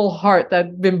painful heart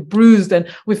that been bruised, and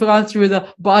we've gone through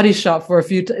the body shop for a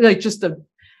few, like just a,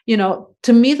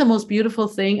 to me, the most beautiful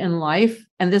thing in life,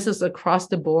 and this is across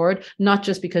the board, not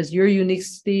just because you're unique,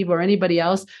 Steve, or anybody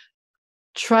else,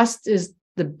 trust is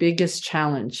the biggest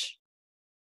challenge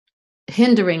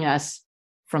hindering us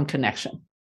from connection.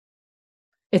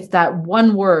 It's that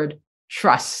one word,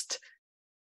 trust.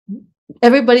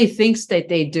 Everybody thinks that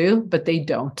they do, but they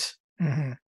don't.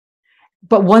 Mm-hmm.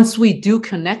 But once we do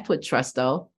connect with trust,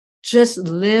 though, just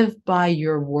live by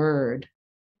your word.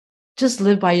 Just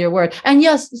live by your word. And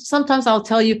yes, sometimes I'll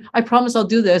tell you, I promise I'll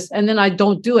do this, and then I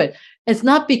don't do it. It's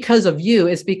not because of you.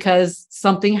 It's because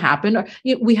something happened. Or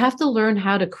we have to learn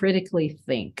how to critically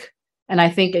think. And I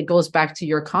think it goes back to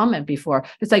your comment before.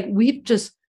 It's like we've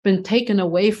just been taken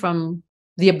away from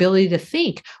the ability to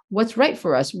think what's right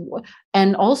for us.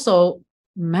 And also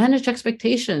manage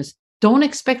expectations. Don't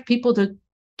expect people to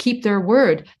keep their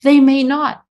word. They may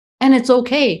not. And it's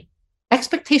okay.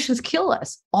 Expectations kill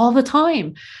us all the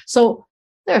time. So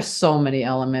there's so many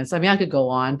elements. I mean, I could go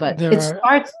on, but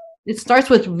it starts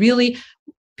with really,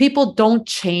 people don't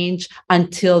change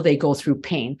until they go through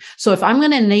pain. So if I'm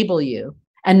going to enable you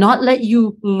and not let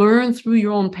you learn through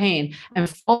your own pain and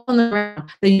fall on the ground,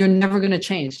 then you're never going to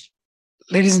change.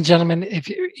 Ladies and gentlemen, if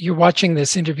you're watching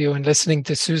this interview and listening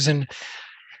to Susan,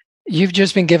 you've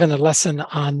just been given a lesson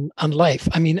on life.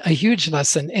 I mean, a huge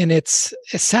lesson. And it's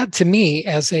sad to me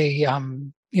as a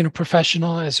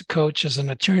professional, as a coach, as an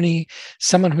attorney,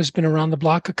 someone who's been around the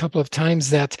block a couple of times,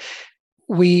 that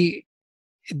we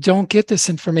don't get this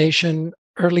information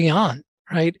early on,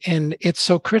 right? And it's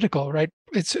so critical, right?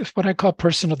 It's what I call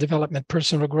personal development,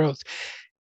 personal growth.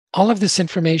 All of this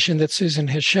information that Susan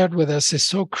has shared with us is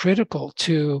so critical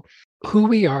to who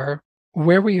we are,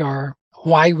 where we are,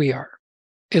 why we are.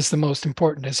 Is the most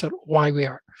important, is why we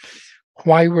are,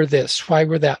 why we're this, why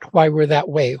we're that, why we're that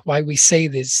way, why we say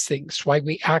these things, why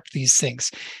we act these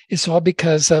things. It's all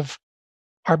because of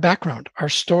our background, our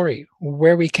story,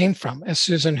 where we came from, as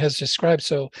Susan has described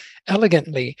so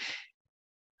elegantly,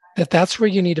 that's where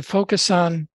you need to focus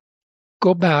on,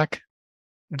 go back,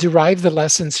 derive the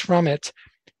lessons from it,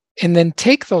 and then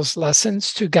take those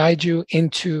lessons to guide you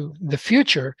into the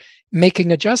future,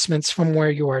 making adjustments from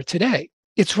where you are today.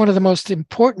 It's one of the most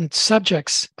important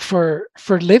subjects for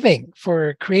living,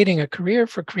 for creating a career,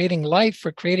 for creating life,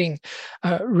 for creating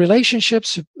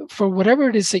relationships, for whatever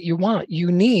it is that you want.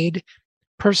 You need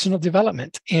personal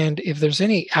development. And if there's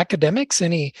any academics,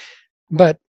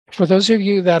 but for those of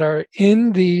you that are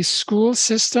in the school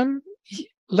system,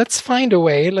 let's find a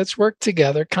way, let's work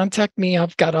together. Contact me.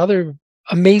 I've got other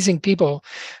amazing people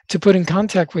to put in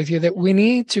contact with you, that we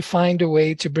need to find a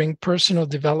way to bring personal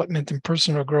development and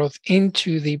personal growth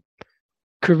into the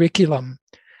curriculum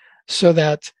so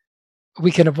that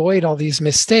we can avoid all these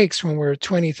mistakes when we're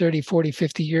 20, 30, 40,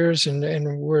 50 years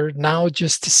and we're now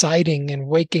just deciding and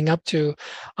waking up to,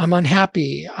 I'm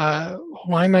unhappy.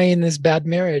 Why am I in this bad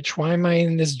marriage? Why am I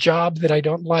in this job that I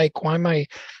don't like? Why am I,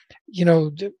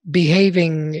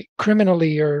 behaving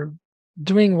criminally or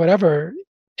doing whatever?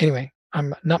 Anyway,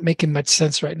 I'm not making much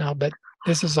sense right now, but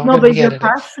this is all. No, but you're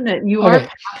passionate. You are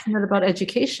passionate about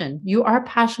education. You are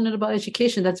passionate about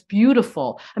education. That's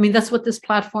beautiful. I mean, that's what this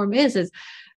platform is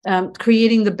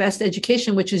creating the best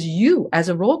education, which is you as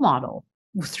a role model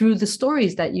through the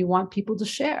stories that you want people to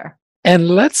share. And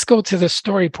let's go to the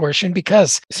story portion,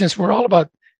 because since we're all about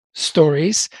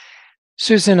stories,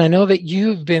 Susan, I know that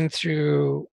you've been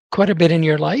through quite a bit in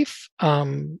your life.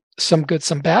 Some good,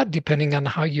 some bad, depending on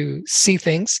how you see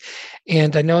things.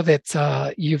 And I know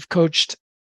that you've coached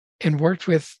and worked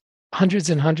with hundreds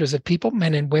and hundreds of people,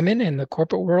 men and women in the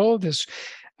corporate world, as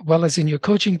well as in your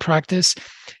coaching practice.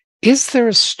 Is there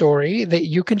a story that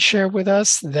you can share with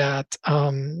us that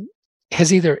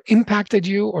has either impacted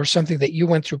you or something that you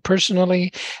went through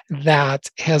personally that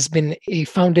has been a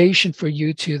foundation for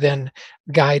you to then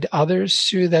guide others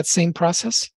through that same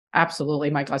process? Absolutely.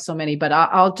 My God, so many. But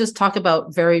I'll just talk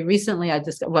about very recently.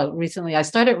 Recently, I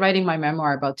started writing my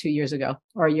memoir about 2 years ago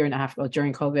or a year and a half ago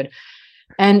during COVID.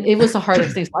 And it was the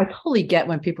hardest thing. So I totally get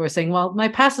when people are saying, well, my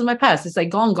past is my past. It's like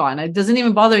gone. It doesn't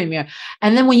even bother me.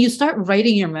 And then when you start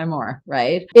writing your memoir,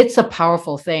 right, it's a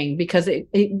powerful thing because it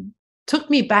took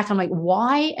me back. I'm like,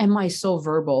 why am I so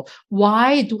verbal?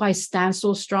 Why do I stand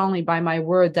so strongly by my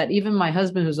word that even my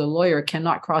husband, who's a lawyer,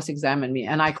 cannot cross-examine me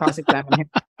and I cross-examine him?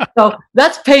 So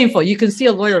that's painful. You can see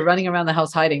a lawyer running around the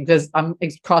house hiding because I'm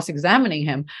cross-examining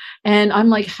him. And I'm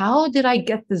like, how did I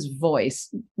get this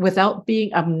voice without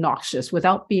being obnoxious,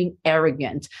 without being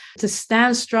arrogant, to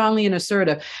stand strongly and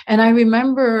assertive? And I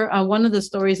remember one of the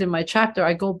stories in my chapter,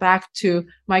 I go back to,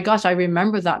 my gosh, I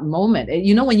remember that moment.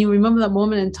 You know, when you remember that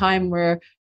moment in time where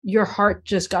your heart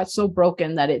just got so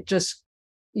broken that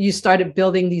you started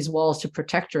building these walls to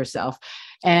protect yourself.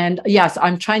 And yes,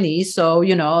 I'm Chinese. So,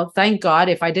 thank God,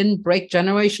 if I didn't break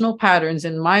generational patterns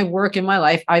in my work, in my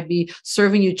life, I'd be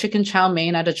serving you chicken chow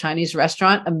mein at a Chinese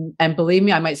restaurant. And believe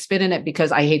me, I might spit in it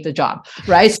because I hate the job.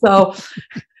 Right. So,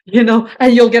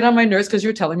 and you'll get on my nerves because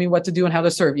you're telling me what to do and how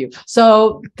to serve you.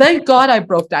 So thank God I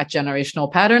broke that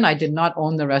generational pattern. I did not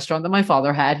own the restaurant that my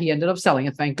father had. He ended up selling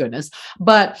it, thank goodness.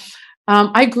 But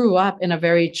I grew up in a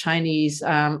very Chinese,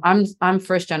 I'm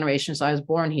first generation, so I was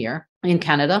born here in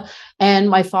Canada. And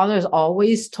my father has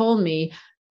always told me,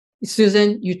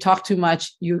 Susan, you talk too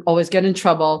much. You always get in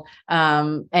trouble.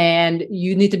 And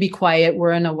you need to be quiet.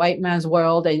 We're in a white man's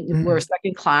world and we're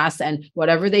second class, and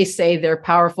whatever they say, they're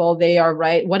powerful. They are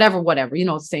right. Whatever,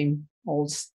 same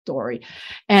old story.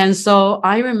 And so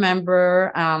I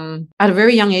remember at a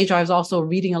very young age, I was also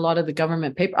reading a lot of the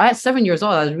government paper. At 7 years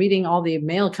old, I was reading all the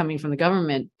mail coming from the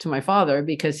government to my father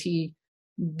because he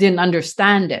didn't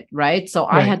understand it. Right. So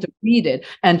I had to read it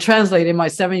and translate it in my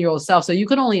 7-year-old self. So you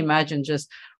can only imagine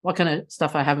just what kind of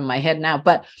stuff I have in my head now.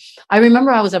 But I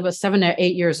remember I was about 7 or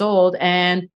 8 years old.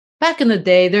 And back in the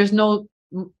day, there's no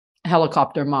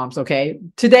helicopter moms. Okay.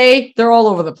 Today, they're all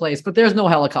over the place, but there's no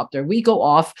helicopter. We go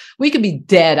off. We could be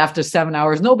dead after 7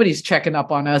 hours. Nobody's checking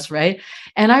up on us. Right.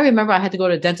 And I remember I had to go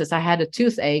to the dentist. I had a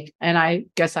toothache and I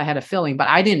guess I had a filling, but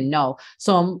I didn't know.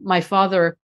 So my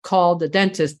father called the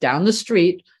dentist down the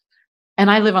street.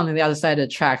 And I live on the other side of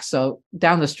the tracks. So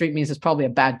down the street means it's probably a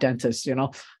bad dentist,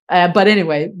 But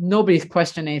anyway, nobody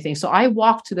questioned anything. So I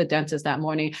walked to the dentist that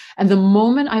morning. And the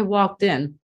moment I walked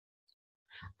in,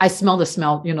 I smelled the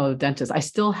smell, the dentist.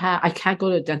 I can't go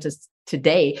to the dentist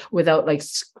today without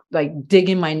like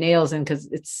digging my nails in because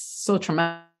it's so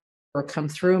traumatic or come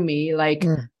through me like,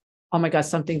 oh my God,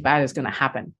 something bad is going to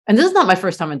happen. And this is not my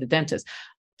first time at the dentist.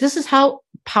 This is how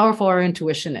powerful our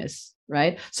intuition is,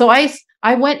 right? So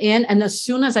I went in, and as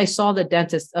soon as I saw the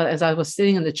dentist, as I was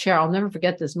sitting in the chair, I'll never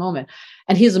forget this moment.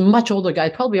 And he's a much older guy,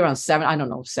 probably around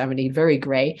 70, very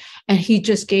gray. And he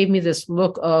just gave me this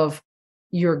look of,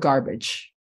 you're garbage.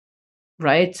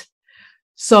 Right.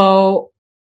 So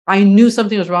I knew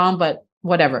something was wrong, but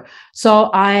whatever.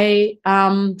 So I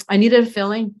needed a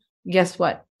filling. Guess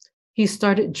what? He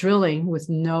started drilling with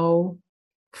no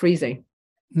freezing.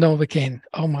 Novocaine.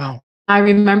 Oh, wow. I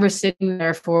remember sitting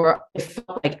there for, it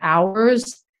felt like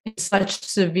hours in such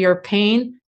severe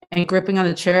pain and gripping on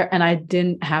the chair. And I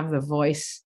didn't have the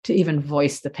voice to even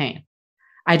voice the pain.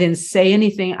 I didn't say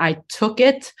anything. I took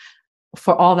it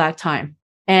for all that time.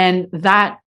 And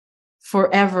that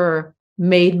forever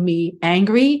made me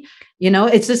angry.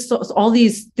 It's just all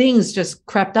these things just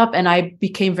crept up, and I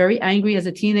became very angry as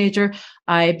a teenager.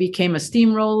 I became a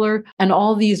steamroller, and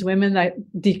all these women that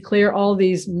declare all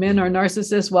these men are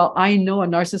narcissists. Well, I know a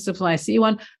narcissist when I see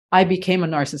one. I became a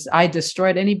narcissist. I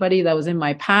destroyed anybody that was in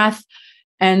my path.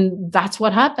 And that's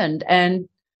what happened. And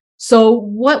so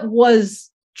what was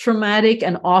traumatic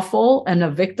and awful and a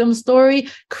victim story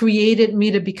created me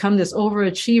to become this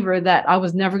overachiever that I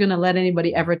was never going to let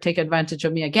anybody ever take advantage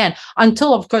of me again,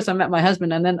 until of course I met my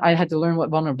husband, and then I had to learn what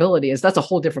vulnerability is. That's a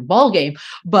whole different ballgame.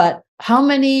 But how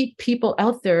many people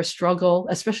out there struggle,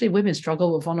 especially women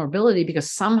struggle with vulnerability because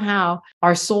somehow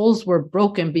our souls were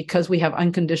broken because we have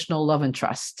unconditional love and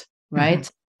trust,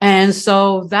 right? And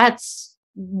so that's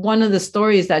one of the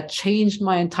stories that changed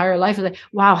my entire life. Like,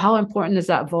 wow, how important is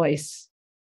that voice?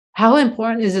 How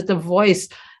important is it the voice?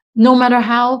 No matter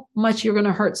how much you're going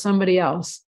to hurt somebody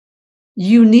else,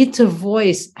 you need to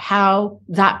voice how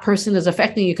that person is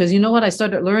affecting you. Because you know what I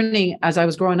started learning as I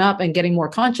was growing up and getting more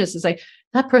conscious is like,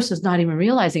 that person's not even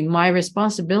realizing my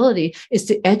responsibility is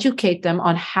to educate them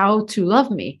on how to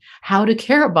love me, how to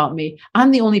care about me.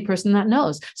 I'm the only person that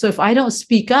knows. So if I don't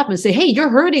speak up and say, hey, you're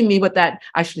hurting me with that.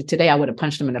 Actually, today I would have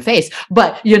punched him in the face.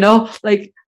 But,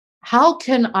 how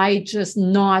can I just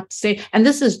not say, and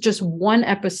this is just one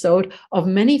episode of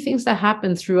many things that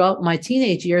happened throughout my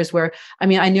teenage years where, I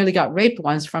nearly got raped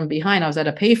once from behind. I was at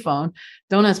a payphone.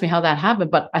 Don't ask me how that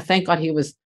happened, but I thank God he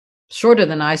was shorter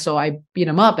than I. So I beat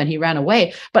him up and he ran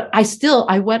away. But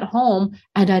I went home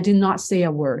and I did not say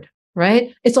a word,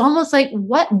 right? It's almost like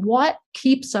what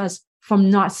keeps us from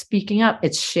not speaking up?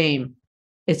 It's shame.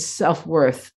 It's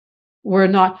self-worth. We're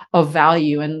not of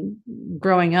value. And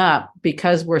growing up,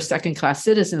 because we're second-class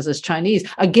citizens as Chinese,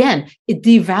 again, it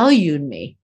devalued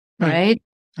me. right?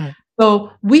 Right.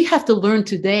 So we have to learn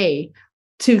today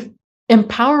to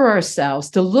empower ourselves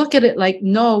to look at it like,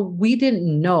 no, we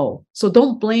didn't know. So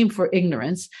don't blame for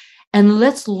ignorance. And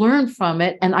let's learn from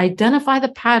it and identify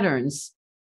the patterns.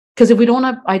 Because if we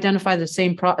don't identify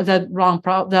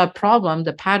the problem,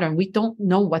 the pattern, we don't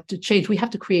know what to change. We have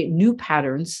to create new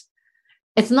patterns.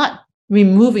 It's not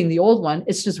removing the old one.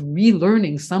 It's just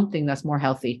relearning something that's more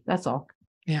healthy. That's all.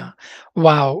 Yeah.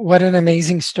 Wow. What an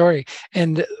amazing story.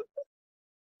 And,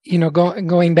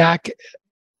 going back,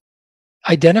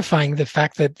 identifying the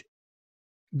fact that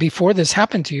before this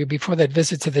happened to you, before that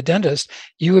visit to the dentist,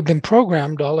 you had been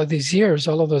programmed all of these years,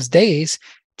 all of those days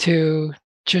to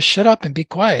just shut up and be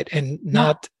quiet and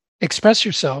not express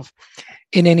yourself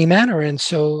in any manner. And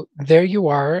so there you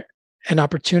are, an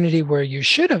opportunity where you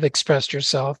should have expressed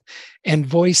yourself and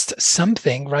voiced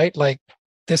something, right? Like,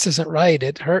 this isn't right,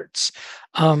 it hurts.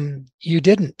 You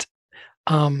didn't.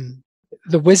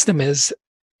 The wisdom is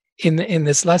in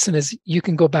this lesson is you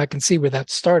can go back and see where that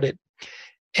started.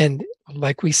 And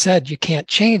like we said, you can't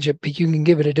change it, but you can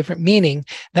give it a different meaning.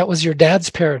 That was your dad's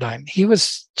paradigm. He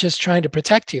was just trying to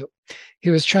protect you. He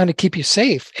was trying to keep you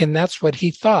safe. And that's what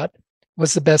he thought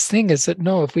was the best thing, is that,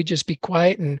 no, if we just be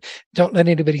quiet and don't let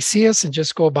anybody see us and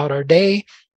just go about our day,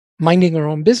 minding our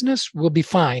own business, we'll be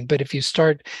fine. But if you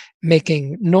start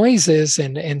making noises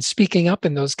and speaking up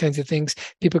and those kinds of things,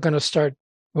 we're going to start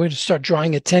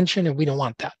drawing attention, and we don't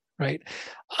want that, right?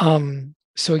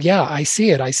 So yeah, I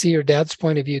see it. I see your dad's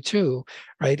point of view too,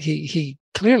 right? He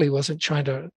clearly wasn't trying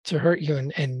to hurt you,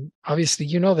 and obviously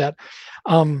you know that.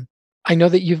 I know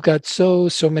that you've got so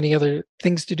many other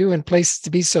things to do and places to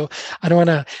be, so I don't want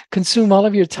to consume all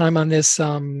of your time on this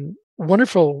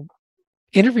wonderful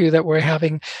interview that we're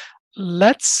having.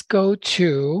 Let's go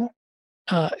to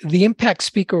the Impact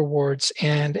Speaker Awards,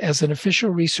 and as an official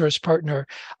resource partner,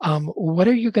 what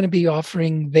are you going to be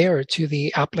offering there to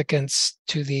the applicants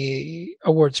to the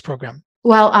awards program?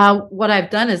 Well, what I've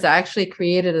done is I actually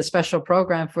created a special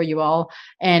program for you all,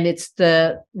 and it's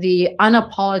the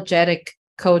Unapologetic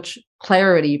Coach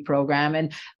Clarity Program.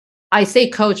 And I say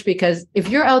coach because if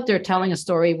you're out there telling a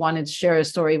story, wanting to share a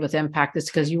story with impact, it's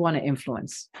because you want to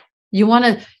influence. You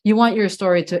want your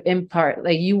story to impart,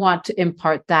 like you want to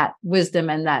impart that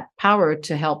wisdom and that power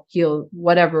to help heal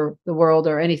whatever the world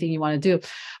or anything you want to do.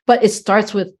 But it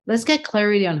starts with, let's get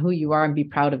clarity on who you are and be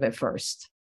proud of it first.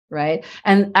 Right.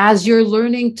 And as you're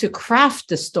learning to craft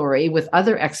the story with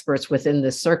other experts within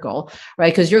this circle,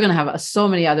 right, because you're going to have so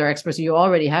many other experts, you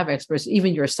already have experts,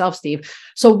 even yourself, Steve.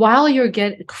 So while you're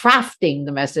crafting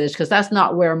the message, because that's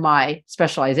not where my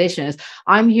specialization is,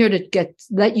 I'm here to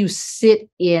let you sit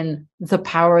in the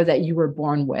power that you were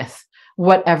born with,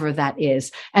 whatever that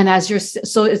is. And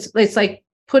so it's like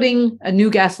putting a new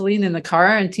gasoline in the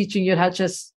car and teaching you how to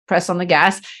just press on the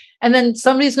gas. And then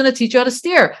somebody's going to teach you how to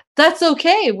steer. That's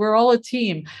okay. We're all a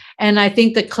team. And I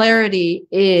think the clarity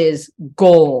is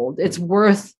gold. It's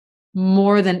worth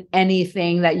more than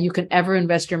anything that you can ever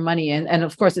invest your money in. And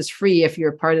of course, it's free if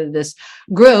you're part of this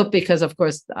group, because of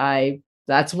course,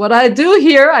 that's what I do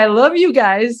here. I love you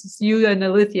guys, you and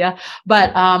Alithia.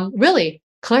 But really,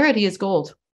 clarity is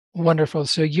gold. Wonderful.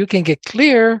 So you can get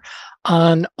clear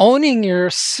on owning your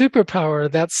superpower.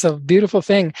 That's a beautiful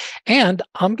thing. And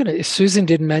Susan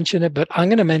didn't mention it, but I'm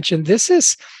going to mention this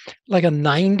is like a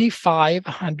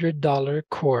 $9,500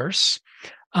 course.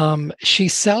 She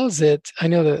sells it. I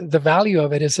know the value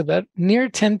of it is about near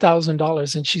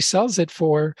 $10,000, and she sells it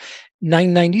for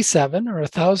 $997 or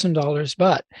 $1,000.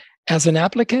 But as an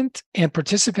applicant and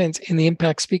participant in the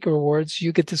Impact Speaker Awards,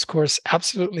 you get this course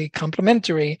absolutely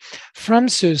complimentary from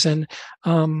Susan.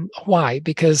 Why?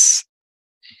 Because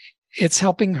it's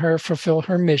helping her fulfill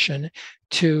her mission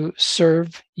to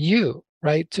serve you,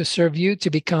 right? To serve you, to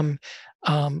become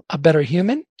a better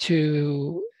human,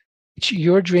 to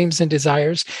your dreams and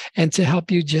desires, and to help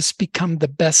you just become the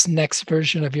best next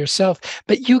version of yourself.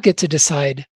 But you get to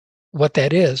decide what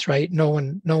that is, right? No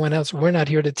one else. We're not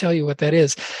here to tell you what that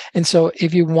is. And so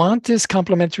if you want this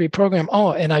complimentary program,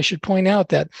 and I should point out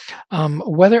that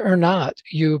whether or not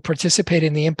you participate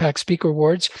in the Impact Speaker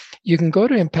Awards, you can go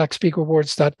to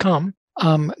impactspeakerawards.com,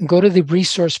 go to the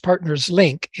resource partners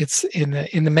link. It's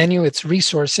in the menu, it's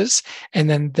resources. And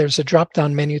then there's a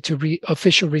drop-down menu to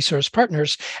official resource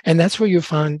partners. And that's where you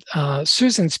find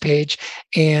Susan's page.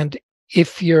 And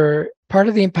if you're part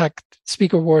of the Impact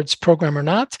Speaker Awards program or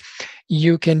not,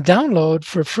 you can download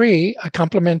for free a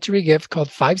complimentary gift called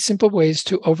 5 Simple Ways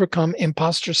to Overcome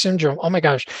Imposter Syndrome. Oh my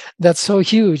gosh, that's so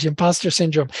huge. Imposter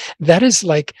syndrome. That is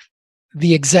like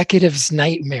the executive's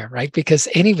nightmare, right? Because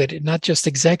any of it, not just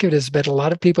executives, but a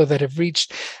lot of people that have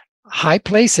reached high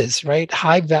places, right?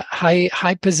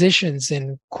 High positions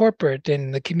in corporate,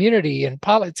 in the community, in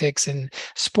politics, in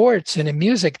sports, and in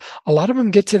music. A lot of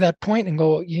them get to that point and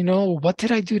go, what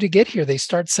did I do to get here? They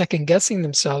start second guessing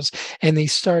themselves, and they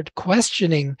start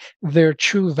questioning their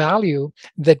true value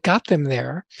that got them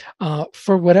there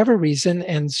for whatever reason.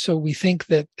 And so we think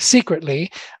that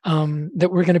secretly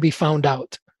that we're going to be found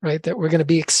out, right? That we're going to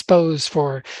be exposed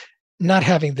for not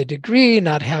having the degree,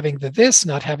 not having the this,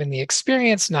 not having the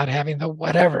experience, not having the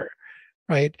whatever,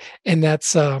 right? And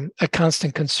that's a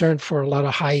constant concern for a lot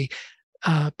of high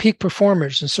peak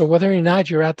performers. And so whether or not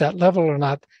you're at that level or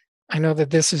not, I know that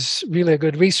this is really a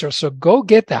good resource. So go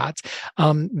get that.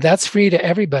 That's free to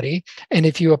everybody. And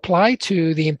if you apply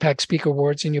to the Impact Speaker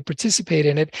Awards and you participate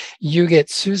in it, you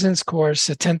get Susan's course,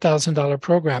 a $10,000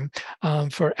 program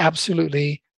for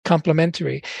absolutely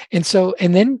complimentary. And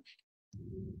then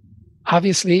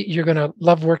obviously, you're going to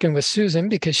love working with Susan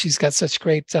because she's got such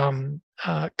great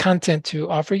content to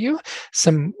offer you,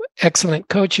 some excellent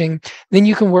coaching. Then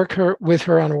you can work with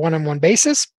her on a one-on-one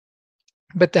basis,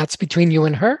 but that's between you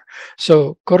and her.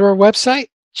 So go to our website,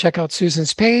 check out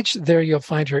Susan's page. There you'll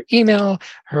find her email,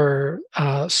 her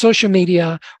social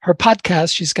media, her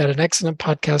podcast. She's got an excellent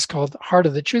podcast called Heart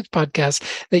of the Truth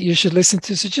Podcast that you should listen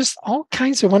to. So just all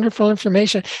kinds of wonderful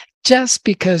information. Just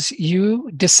because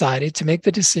you decided to make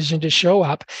the decision to show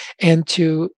up and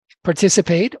to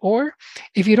participate, or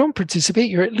if you don't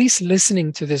participate, you're at least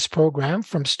listening to this program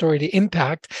From Story to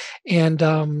Impact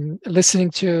and listening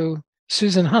to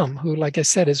Susan Hum, who, like I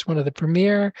said, is one of the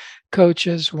premier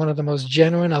coaches, one of the most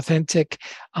genuine, authentic,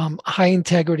 high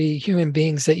integrity human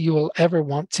beings that you will ever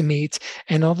want to meet.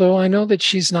 And although I know that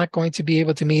she's not going to be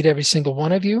able to meet every single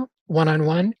one of you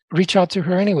one-on-one, reach out to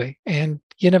her anyway. And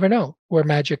you never know where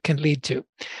magic can lead to.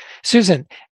 Susan,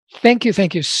 thank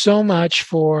you so much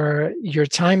for your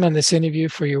time on this interview,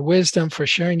 for your wisdom, for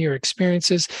sharing your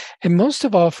experiences, and most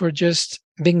of all, for just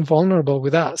being vulnerable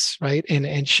with us, right?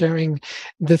 And sharing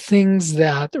the things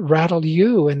that rattle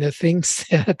you and the things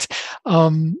that,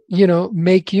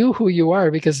 make you who you are,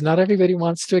 because not everybody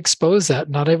wants to expose that.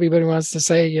 Not everybody wants to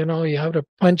say, you have to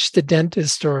punch the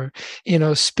dentist or,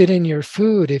 spit in your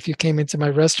food if you came into my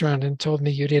restaurant and told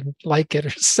me you didn't like it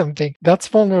or something. That's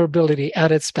vulnerability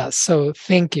at its best. So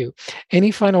thank you. Any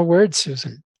final words,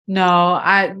 Susan? No,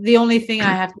 the only thing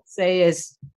I have to say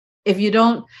is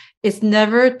it's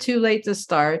never too late to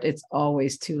start. It's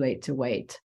always too late to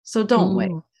wait. So don't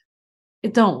wait.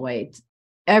 Don't wait.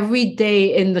 Every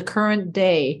day in the current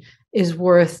day is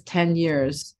worth 10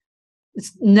 years.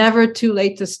 It's never too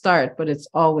late to start, but it's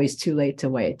always too late to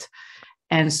wait.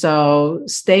 And so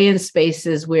stay in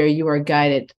spaces where you are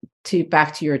guided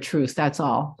back to your truth. That's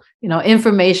all.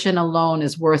 Information alone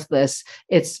is worthless.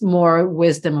 It's more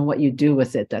wisdom and what you do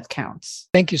with it that counts.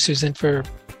 Thank you, Susan, for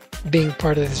being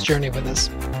part of this journey with us.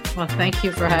 Well, thank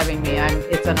you for having me.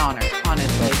 It's an honor,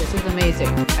 honestly. This is amazing.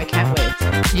 I can't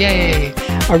wait. Yay.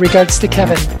 Our regards to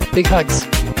Kevin. Big hugs.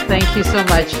 Thank you so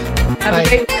much. Have a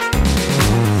great